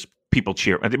 and there's people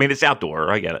cheering. I mean, it's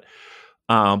outdoor. I get it,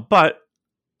 but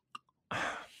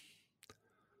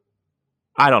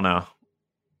I don't know.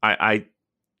 I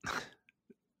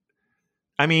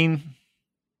mean,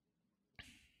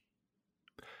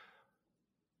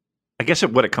 I guess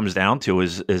what it comes down to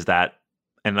is that,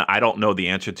 and I don't know the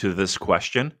answer to this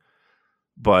question,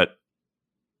 but.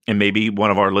 And maybe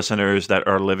one of our listeners that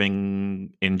are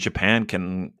living in Japan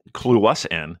can clue us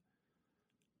in.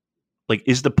 Like,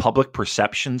 is the public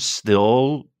perception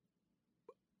still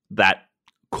that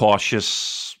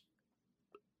cautious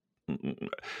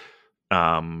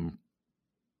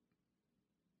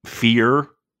fear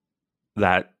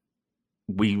that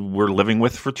we were living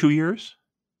with for 2 years?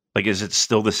 Like, is it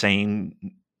still the same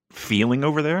feeling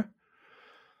over there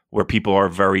where people are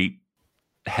very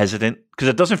hesitant? Because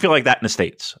it doesn't feel like that in the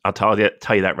States. I'll tell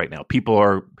you that right now. People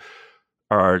are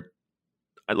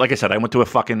like I said, I went to a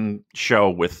fucking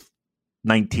show with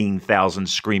 19,000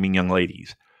 screaming young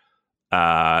ladies.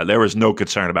 There was no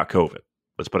concern about COVID.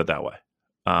 Let's put it that way.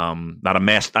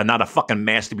 Not a fucking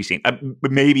mask to be seen.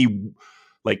 Maybe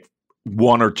like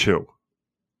one or two.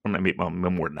 Maybe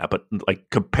more than that. But like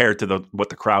compared to what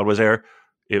the crowd was there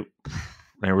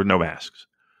were no masks.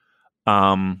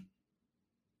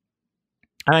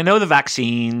 And I know the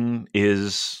vaccine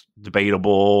is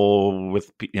debatable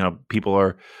with, people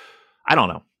are, I don't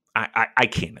know. I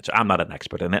can't. I'm not an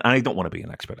expert in it. I don't want to be an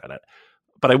expert at it.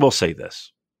 But I will say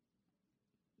this.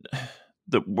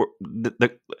 They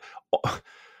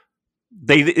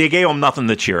gave them nothing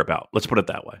to cheer about. Let's put it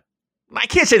that way. I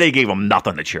can't say they gave them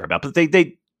nothing to cheer about, but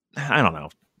they I don't know.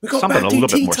 We got something a little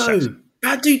bit more Tito. sexy.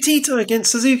 Badu Tito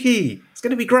against Suzuki. It's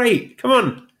going to be great. Come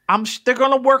on. They're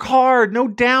going to work hard, no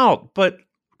doubt. But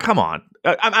come on.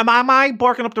 Am I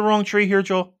barking up the wrong tree here,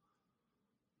 Joel?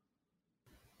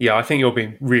 Yeah, I think you're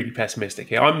being really pessimistic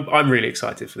here. I'm really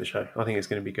excited for the show. I think it's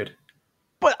going to be good.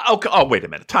 But okay, wait a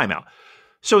minute. Time out.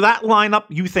 So that lineup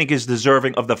you think is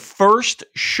deserving of the first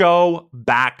show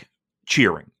back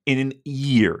cheering in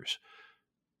years?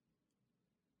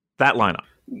 That lineup.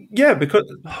 Yeah, because,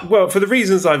 well, for the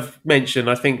reasons I've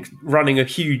mentioned, I think running a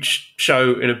huge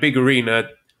show in a big arena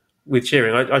with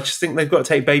cheering, I just think they've got to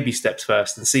take baby steps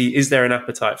first and see, is there an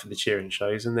appetite for the cheering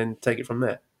shows, and then take it from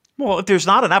there. Well, if there's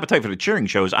not an appetite for the cheering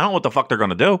shows, I don't know what the fuck they're going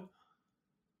to do.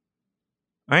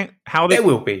 Right? It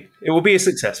will be. It will be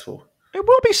successful. It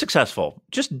will be successful.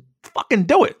 Just fucking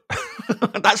do it.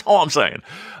 That's all I'm saying.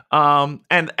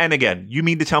 And again, you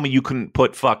mean to tell me you couldn't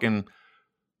put fucking...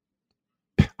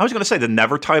 I was going to say the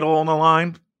Never title on the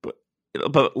line,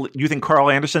 but you think Carl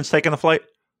Anderson's taking the flight?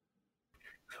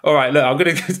 All right, look, I'm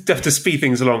going to have to speed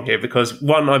things along here because,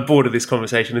 one, I'm bored of this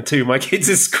conversation, and two, my kids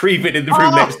are screaming in the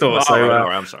room next door.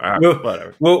 I'm sorry.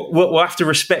 Whatever. We'll have to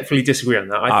respectfully disagree on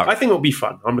that. I think it'll be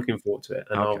fun. I'm looking forward to it,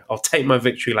 and okay. I'll take my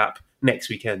victory lap next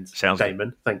weekend. Sounds Damon.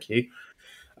 good. Thank you.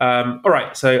 All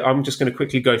right, so I'm just going to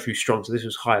quickly go through strong. So this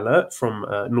was High Alert from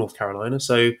North Carolina.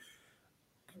 So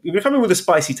we're coming with a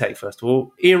spicy take, first of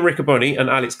all. Ian Riccoboni and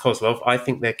Alex Kozlov, I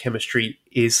think their chemistry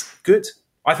is good.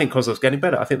 I think Kozlov's getting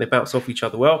better. I think they bounce off each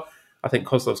other well. I think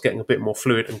Kozlov's getting a bit more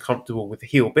fluid and comfortable with the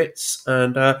heel bits.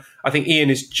 And I think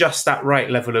Ian is just that right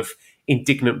level of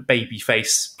indignant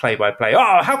babyface play-by-play.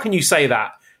 Oh, how can you say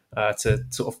that? To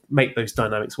sort of make those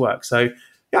dynamics work. So,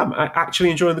 yeah, I'm actually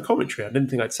enjoying the commentary. I didn't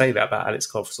think I'd say that about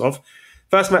Alex Kozlov.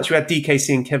 First match, we had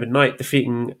DKC and Kevin Knight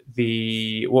defeating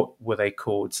what were they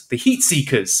called? The Heat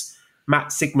Seekers,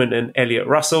 Matt Sigmund and Elliot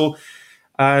Russell.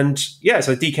 And, yeah,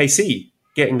 so DKC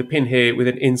getting the pin here with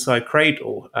an inside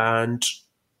cradle. And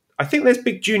I think there's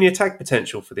big junior tag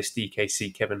potential for this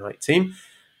DKC Kevin Knight team.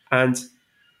 And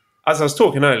as I was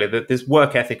talking earlier, that this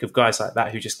work ethic of guys like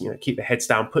that who just keep their heads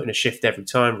down, put in a shift every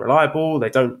time, reliable, they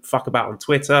don't fuck about on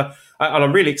Twitter. And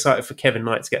I'm really excited for Kevin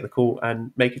Knight to get the call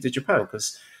and make it to Japan,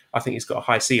 because I think he's got a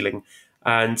high ceiling.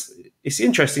 And it's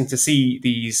interesting to see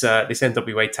these this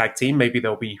NWA tag team. Maybe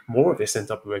there'll be more of this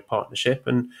NWA partnership,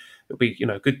 and it'll be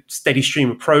a good steady stream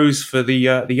of pros for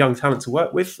the young talent to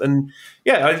work with. And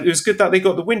yeah, it was good that they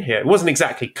got the win here. It wasn't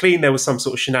exactly clean. There was some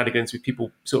sort of shenanigans with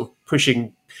people sort of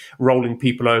pushing, rolling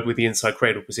people over with the inside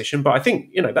cradle position. But I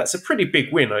think that's a pretty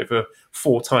big win over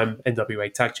 4-time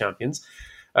NWA tag champions.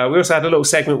 We also had a little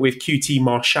segment with QT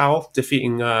Marshall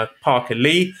defeating Parker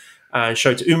Lee, and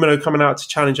Shota Umino coming out to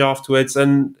challenge afterwards.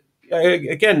 And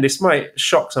again, this might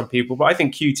shock some people, but I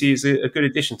think QT is a good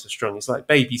addition to Strong. He's like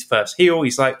Baby's first heel.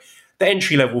 He's like the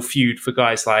entry-level feud for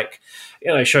guys like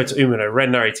Shota Umino,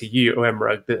 Ren Narita, Yuya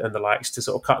Uemura, and the likes to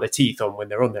sort of cut their teeth on when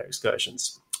they're on their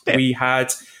excursions. Yeah. We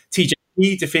had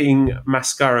TJP defeating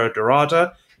Mascara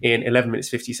Dorada in 11 minutes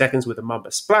 50 seconds with a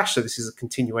Mamba Splash. So this is a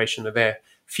continuation of their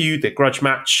feud, their grudge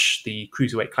match, the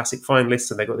Cruiserweight Classic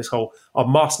finalists, and they got this whole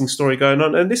unmasking story going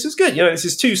on. And this is good. This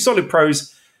is 2 solid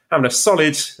pros having a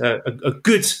solid, a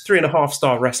good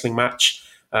 3.5-star wrestling match,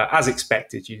 as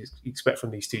expected. You expect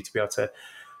from these two to be able to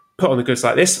put on the goods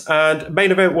like this. And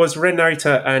main event was Ren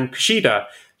Narita and Kushida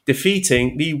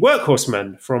defeating the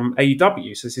Workhorsemen from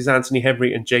AEW. So this is Anthony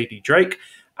Henry and JD Drake.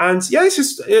 And yeah, this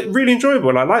is really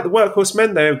enjoyable. I like the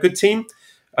Workhorsemen. They're a good team.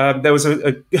 There was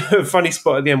a funny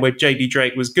spot at the end where JD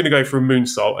Drake was going to go for a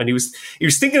moonsault, and he was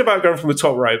thinking about going from the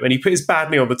top rope, and he put his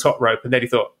bad knee on the top rope, and then he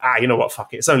thought, you know what,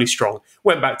 fuck it, it's only Strong.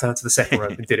 Went back down to the second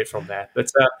rope and did it from there. But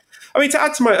to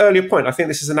add to my earlier point, I think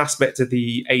this is an aspect of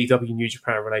the AEW New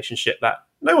Japan relationship that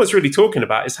no one's really talking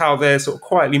about, is how they're sort of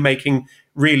quietly making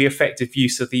really effective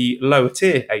use of the lower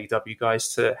tier AEW guys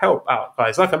to help out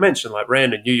guys, like I mentioned, like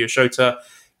Ren and Yuya Shota,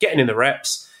 getting in the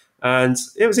reps. And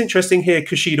it was interesting here,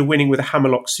 Kushida winning with a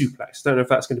hammerlock suplex. Don't know if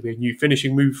that's going to be a new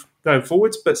finishing move going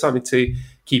forwards, but something to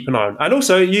keep an eye on. And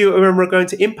also, you remember going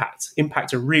to Impact.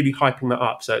 Impact are really hyping that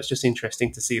up. So it's just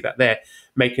interesting to see that they're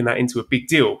making that into a big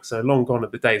deal. So long gone are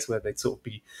the days where they'd sort of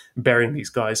be burying these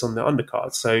guys on the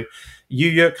undercard. So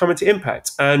Yuya coming to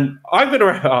Impact. And I'm going to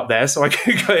wrap it up there so I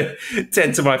can go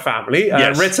tend to my family.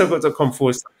 Yes.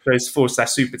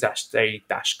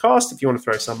 redcircle.com/super-day-cast if you want to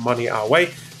throw some money our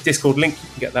way. Discord link, you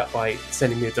can get that by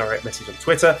sending me a direct message on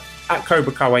Twitter at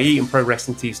Cobra Kawaii, and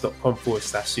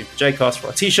ProWrestlingTees.com/SuperJcast for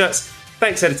our t-shirts.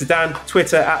 Thanks, Editor Dan.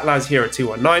 Twitter at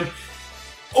LazHero219.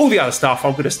 All the other stuff,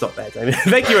 I'm going to stop there, Damien.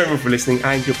 Thank you everyone for listening,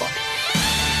 and goodbye.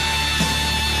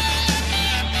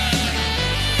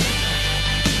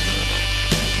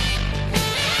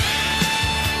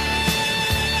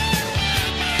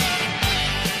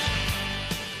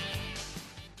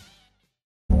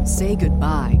 Say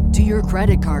goodbye to your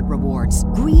credit card rewards.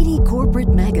 Greedy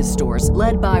corporate mega stores,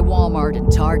 led by Walmart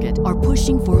and Target, are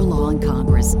pushing for a law in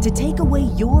Congress to take away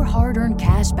your hard-earned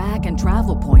cash back and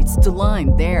travel points to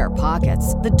line their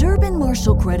pockets. The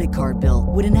Durbin-Marshall credit card bill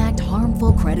would enact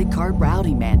harmful credit card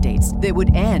routing mandates that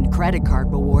would end credit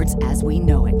card rewards as we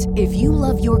know it. If you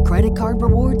love your credit card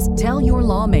rewards, tell your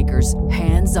lawmakers,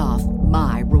 hands off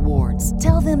my rewards.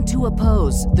 Tell them to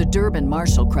oppose the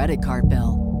Durbin-Marshall credit card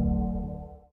bill.